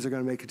 2 teams are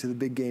going to make it to the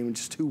big game in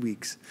just 2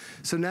 weeks.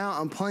 So now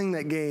I'm playing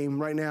that game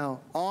right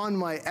now on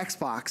my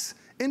Xbox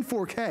in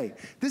 4K.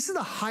 This is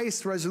the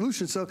highest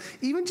resolution, so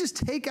even just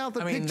take out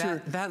the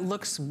picture. That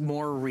looks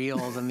more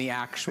real than the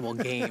actual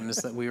games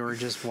that we were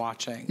just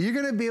watching. You're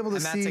gonna be able to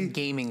see— And that's a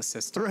gaming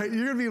system. Right,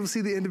 you're gonna be able to see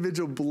the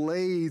individual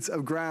blades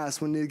of grass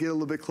when you get a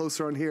little bit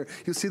closer on here.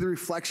 You'll see the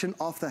reflection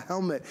off the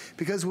helmet,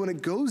 because when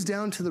it goes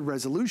down to the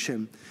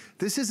resolution,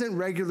 this isn't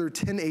regular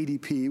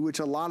 1080p, which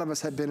a lot of us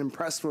have been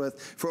impressed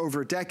with for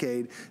over a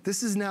decade.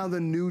 This is now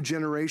the new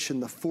generation,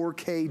 the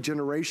 4K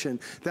generation,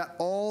 that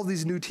all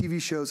these new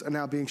TV shows are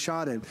now being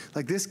shot in.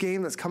 Like this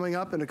game that's coming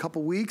up in a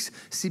couple weeks,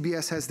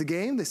 CBS has the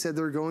game. They said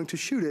they're going to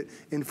shoot it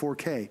in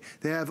 4K.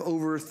 They have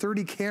over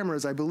 30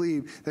 cameras, I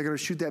believe, they're gonna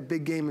shoot that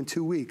big game in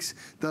 2 weeks.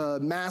 The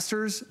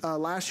Masters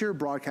last year,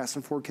 broadcast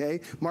in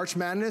 4K. March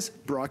Madness,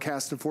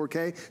 broadcast in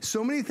 4K.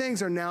 So many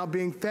things are now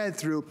being fed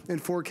through in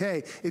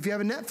 4K. If you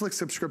have a Netflix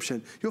subscription,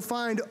 you'll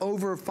find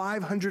over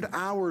 500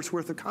 hours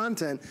worth of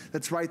content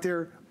that's right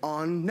there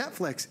on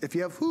Netflix. If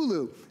you have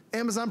Hulu,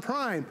 Amazon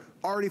Prime,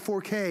 already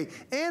 4K.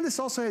 And this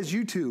also has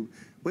YouTube.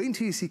 Wait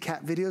until you see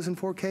cat videos in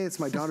 4K. It's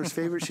my daughter's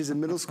favorite. She's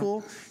in middle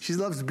school. She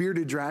loves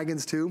bearded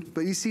dragons too.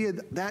 But you see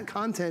that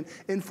content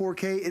in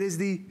 4K. It is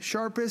the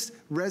sharpest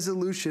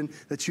resolution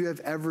that you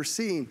have ever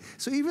seen.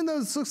 So even though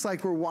this looks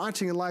like we're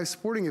watching a live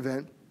sporting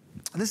event,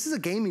 this is a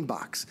gaming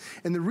box.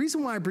 And the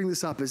reason why I bring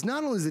this up is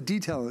not only is the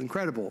detail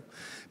incredible,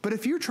 but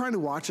if you're trying to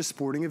watch a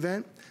sporting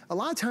event, a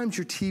lot of times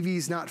your TV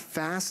is not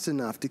fast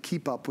enough to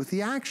keep up with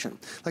the action.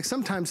 Like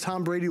sometimes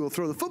Tom Brady will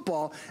throw the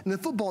football and the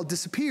football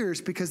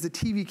disappears because the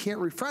TV can't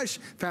refresh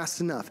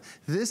fast enough.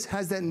 This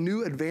has that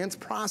new advanced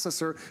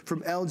processor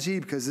from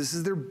LG because this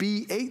is their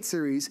B8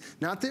 series,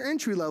 not their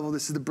entry level.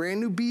 This is the brand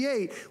new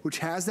B8, which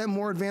has that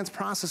more advanced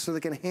processor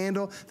that can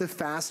handle the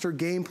faster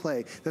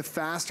gameplay, the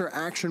faster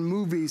action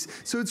movies.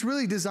 So it's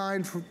really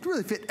designed to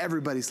really fit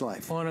everybody's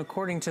life. Well, and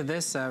according to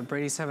this,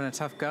 Brady's having a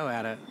tough go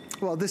at it.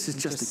 Well, this is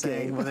just a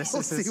game. Well, this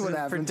is what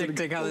happens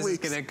predicting how this is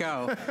going to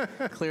go.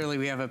 Clearly,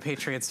 we have a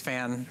Patriots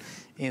fan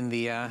in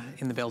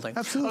the building.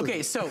 Absolutely.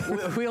 Okay, so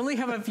we only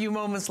have a few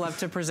moments left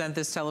to present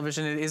this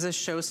television. It is a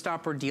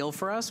showstopper deal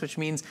for us, which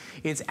means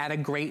it's at a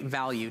great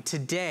value.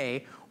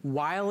 Today,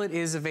 while it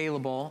is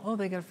available, oh,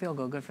 they got a field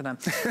goal, good for them.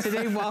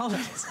 Today, while it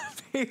is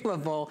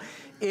available,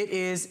 it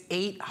is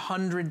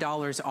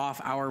 $800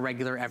 off our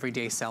regular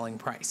everyday selling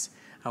price.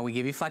 We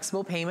give you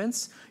flexible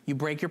payments. You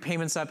break your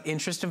payments up,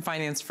 interest and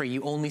finance free.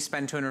 You only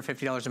spend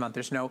 $250 a month.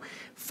 There's no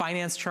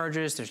finance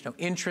charges, there's no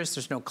interest,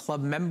 there's no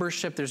club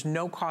membership, there's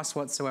no cost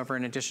whatsoever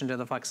in addition to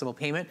the flexible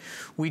payment.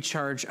 We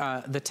charge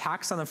the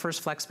tax on the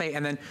first flex pay,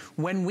 and then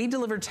when we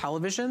deliver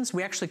televisions,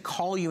 we actually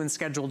call you and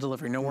schedule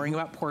delivery. No worrying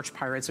about porch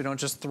pirates. We don't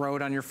just throw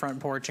it on your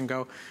front porch and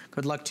go,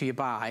 good luck to you,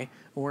 bye.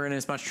 We're in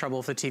as much trouble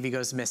if the TV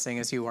goes missing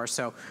as you are.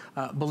 So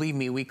believe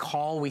me, we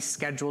call, we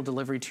schedule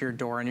delivery to your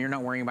door, and you're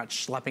not worrying about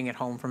schlepping it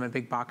home from a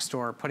big box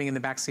store, putting it in the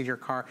backseat of your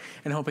car,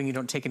 and hoping you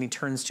don't take any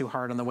turns too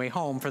hard on the way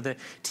home for the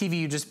TV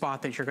you just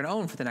bought that you're gonna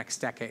own for the next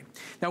decade.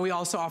 Now, we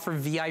also offer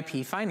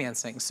VIP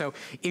financing. So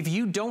if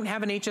you don't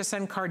have an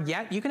HSN card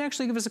yet, you can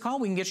actually give us a call.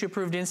 We can get you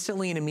approved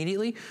instantly and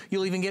immediately.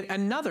 You'll even get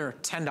another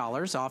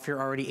 $10 off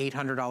your already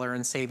 $800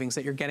 in savings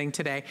that you're getting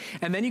today.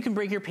 And then you can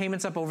break your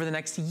payments up over the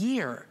next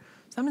year.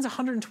 So that means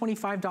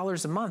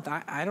 $125 a month.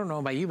 I don't know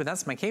about you, but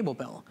that's my cable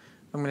bill.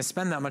 I'm gonna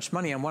spend that much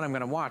money on what I'm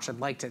gonna watch.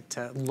 I'd like it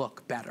to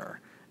look better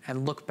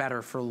and look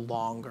better for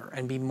longer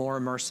and be more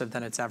immersive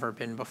than it's ever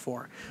been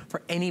before.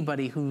 For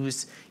anybody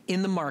who's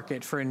in the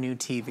market for a new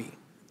TV,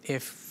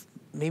 if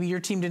maybe your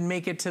team didn't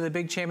make it to the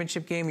big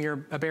championship game,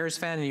 you're a Bears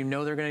fan and you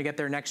know they're gonna get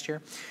there next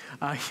year,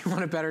 you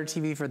want a better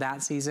TV for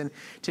that season,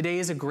 today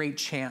is a great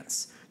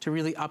chance to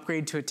really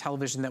upgrade to a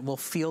television that will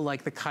feel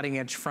like the cutting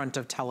edge front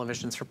of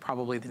televisions for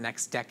probably the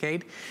next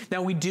decade.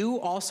 Now we do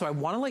also, I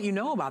wanna let you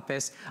know about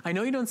this. I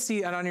know you don't see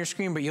it on your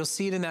screen, but you'll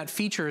see it in that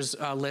features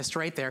list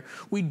right there.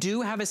 We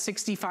do have a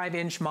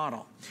 65-inch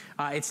model.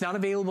 It's not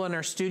available in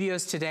our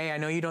studios today. I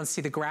know you don't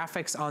see the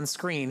graphics on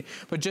screen,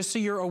 but just so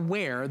you're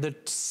aware, the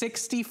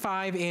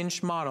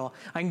 65-inch model,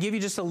 I can give you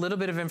just a little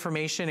bit of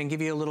information and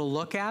give you a little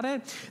look at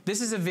it.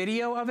 This is a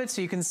video of it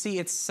so you can see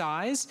its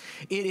size.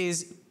 It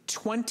is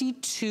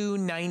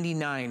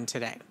 $22.99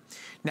 today.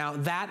 Now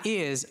that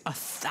is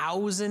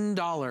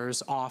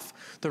 $1,000 off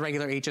the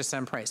regular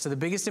HSN price. So the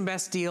biggest and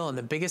best deal and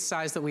the biggest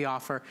size that we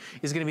offer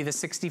is gonna be the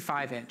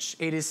 65-inch.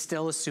 It is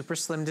still a super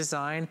slim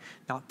design,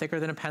 not thicker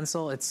than a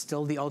pencil. It's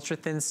still the ultra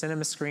thin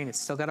cinema screen. It's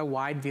still got a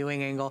wide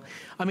viewing angle.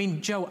 I mean,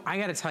 Joe, I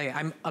gotta tell you,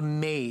 I'm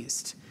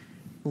amazed.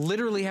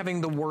 Literally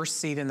having the worst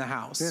seat in the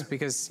house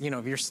because, you know,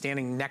 if you're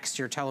standing next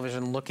to your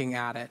television looking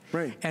at it.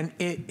 Right. And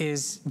it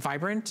is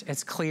vibrant,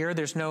 it's clear,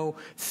 there's no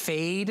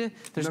fade,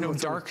 there's no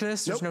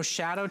darkness, there's no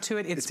shadow to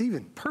it. It's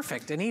even.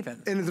 Perfect and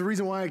even. And the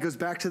reason why it goes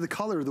back to the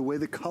color, the way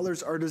the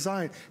colors are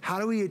designed.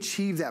 How do we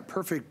achieve that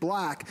perfect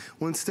black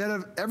when instead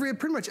of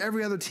pretty much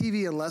every other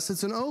TV, unless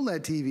it's an OLED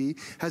TV,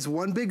 has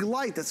one big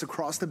light that's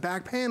across the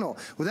back panel.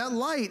 Well, that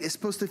light is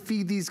supposed to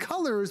feed these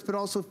colors, but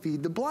also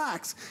feed the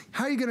blacks.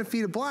 How are you gonna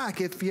feed a black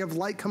if you have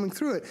light coming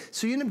through it?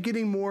 So you end up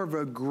getting more of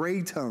a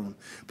gray tone.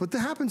 But what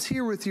happens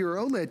here with your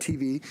OLED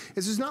TV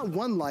is there's not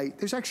one light,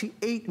 there's actually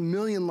 8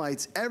 million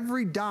lights.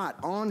 Every dot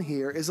on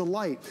here is a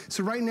light.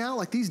 So right now,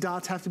 like these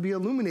dots have to be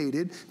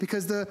illuminated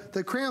because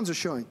the crayons are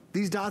showing.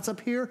 These dots up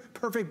here,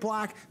 perfect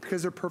black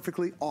because they're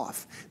perfectly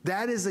off.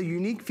 That is a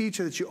unique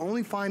feature that you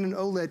only find in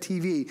OLED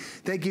TV.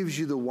 That gives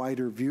you the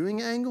wider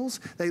viewing angles,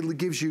 that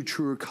gives you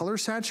truer color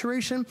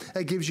saturation,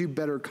 that gives you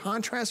better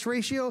contrast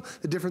ratio,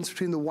 the difference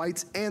between the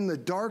whites and the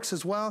darks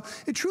as well.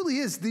 It truly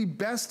is the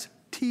best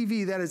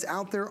TV that is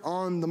out there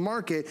on the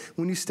market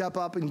when you step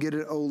up and get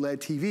an OLED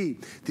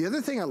TV. The other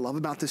thing I love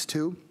about this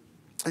too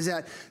is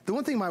that the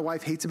one thing my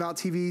wife hates about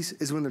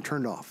TVs is when they're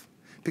turned off.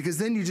 Because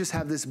then you just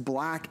have this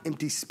black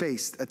empty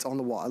space that's on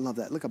the wall. I love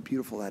that. Look how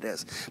beautiful that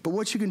is. But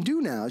what you can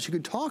do now is you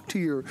can talk to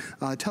your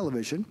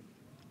television,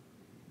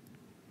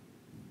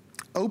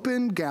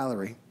 open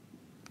gallery.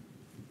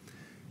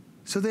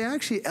 So they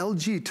actually,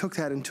 LG took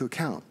that into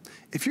account.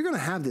 If you're gonna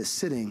have this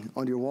sitting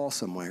on your wall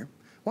somewhere,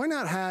 why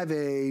not have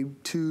a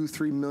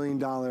 $2-3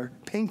 million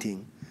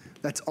painting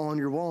that's on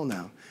your wall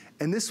now?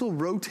 And this will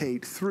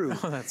rotate through.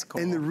 Oh, that's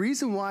cool. And the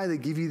reason why they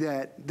give you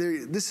that,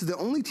 this is the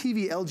only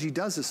TV LG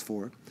does this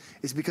for,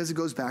 is because it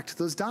goes back to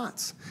those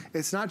dots.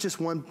 It's not just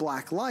one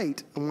black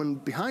light and one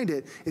behind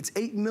it, it's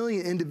 8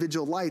 million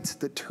individual lights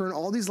that turn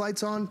all these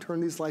lights on, turn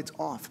these lights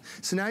off.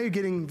 So now you're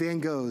getting Van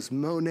Goghs,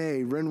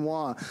 Monet,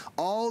 Renoir,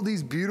 all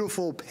these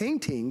beautiful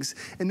paintings,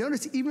 and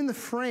notice even the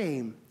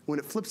frame, when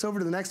it flips over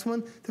to the next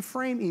one, the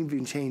frame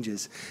even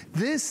changes.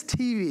 This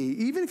TV,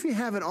 even if you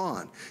have it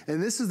on,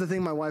 and this is the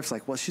thing my wife's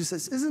like, well, she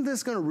says, isn't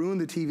this gonna ruin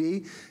the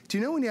TV? Do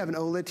you know when you have an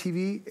OLED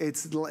TV,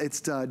 it's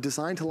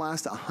designed to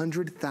last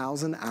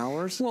 100,000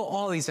 hours? Well,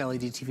 all these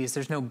LED TVs,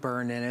 there's no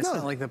burn in it. It's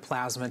not like the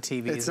plasma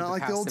TVs. It's not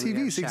like the old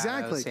TVs,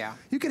 exactly. Yeah.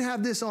 You can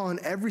have this on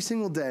every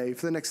single day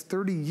for the next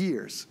 30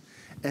 years.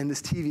 And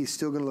this TV is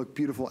still gonna look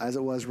beautiful as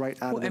it was right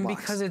out of the box. And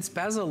because it's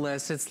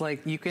bezel-less, it's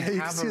like you can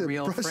have a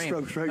real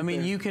frame. Right, I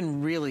mean, you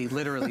can really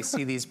literally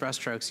see these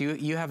brushstrokes.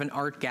 You have an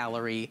art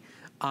gallery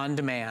on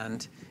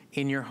demand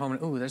in your home.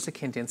 Ooh, there's a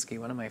Kandinsky,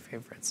 one of my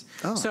favorites.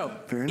 Oh, so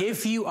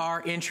if you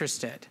are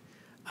interested,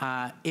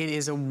 it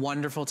is a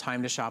wonderful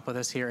time to shop with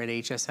us here at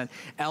HSN.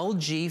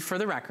 LG, for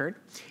the record,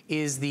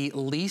 is the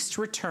least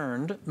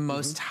returned,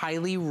 most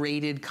highly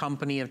rated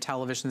company of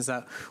televisions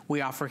that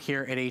we offer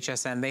here at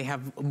HSN.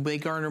 They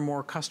garner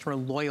more customer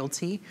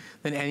loyalty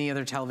than any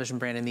other television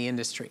brand in the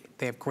industry.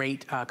 They have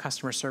great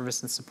customer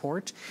service and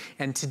support.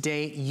 And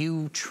today,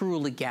 you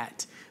truly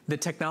get the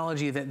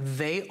technology that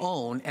they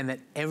own and that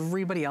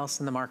everybody else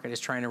in the market is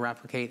trying to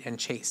replicate and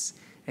chase.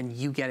 And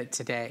you get it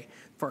today.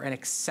 for an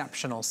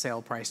exceptional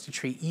sale price to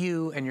treat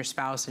you and your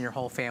spouse and your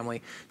whole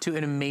family to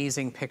an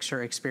amazing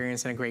picture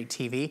experience and a great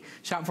TV.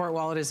 Shop for it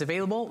while it is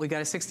available. We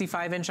got a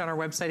 65-inch on our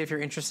website if you're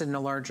interested in a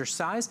larger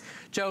size.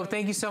 Joe,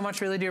 thank you so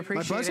much. Really do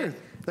appreciate it. My pleasure.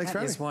 Thanks for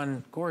having me. That is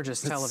one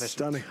gorgeous television.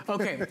 Stunning.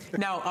 Okay,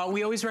 now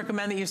we always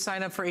recommend that you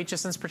sign up for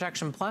HSN's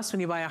Protection Plus when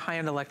you buy a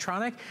high-end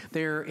electronic.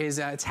 There is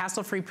it's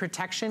hassle-free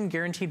protection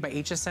guaranteed by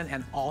HSN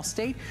and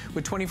Allstate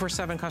with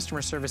 24/7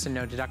 customer service and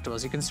no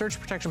deductibles. You can search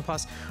Protection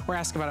Plus or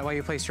ask about it while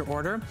you place your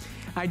order.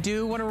 I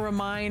do want to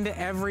remind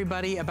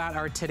everybody about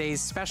our today's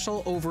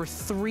special. Over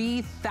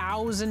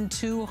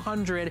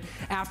 3,200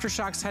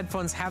 AfterShokz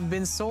headphones have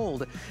been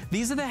sold.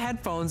 These are the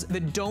headphones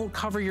that don't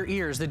cover your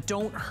ears, that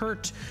don't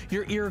hurt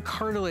your ear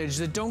cartilage,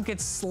 that don't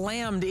get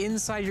slammed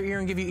inside your ear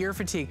and give you ear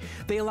fatigue.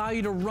 They allow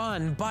you to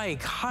run,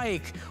 bike,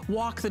 hike,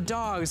 walk the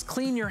dogs,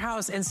 clean your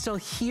house, and still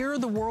hear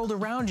the world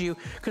around you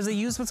because they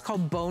use what's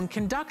called bone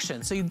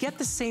conduction. So you get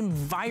the same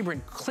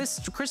vibrant,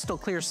 crystal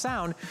clear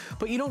sound,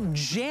 but you don't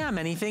jam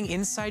anything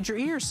inside your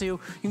ear. So you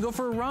can go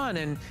for a run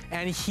and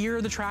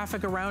hear the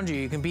traffic around you.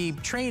 You can be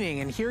training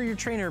and hear your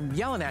trainer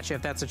yelling at you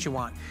if that's what you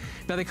want.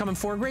 Now they come in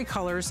 4 great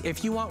colors.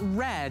 If you want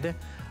red,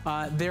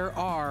 there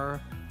are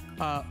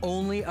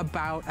only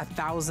about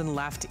 1,000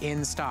 left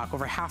in stock.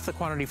 Over half the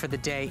quantity for the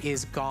day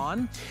is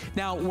gone.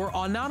 Now, we're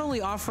not only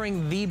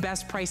offering the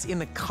best price in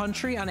the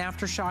country on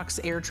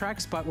AfterShokz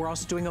AirTrex, but we're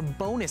also doing a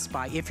bonus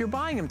buy. If you're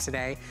buying them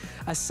today,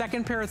 a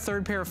second pair, a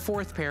third pair, a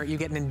fourth pair, you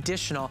get an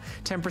additional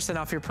 10%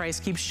 off your price.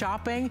 Keep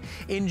shopping.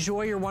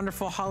 Enjoy your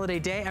wonderful holiday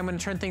day. I'm going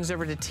to turn things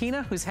over to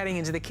Tina, who's heading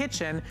into the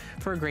kitchen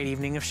for a great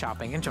evening of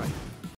shopping. Enjoy.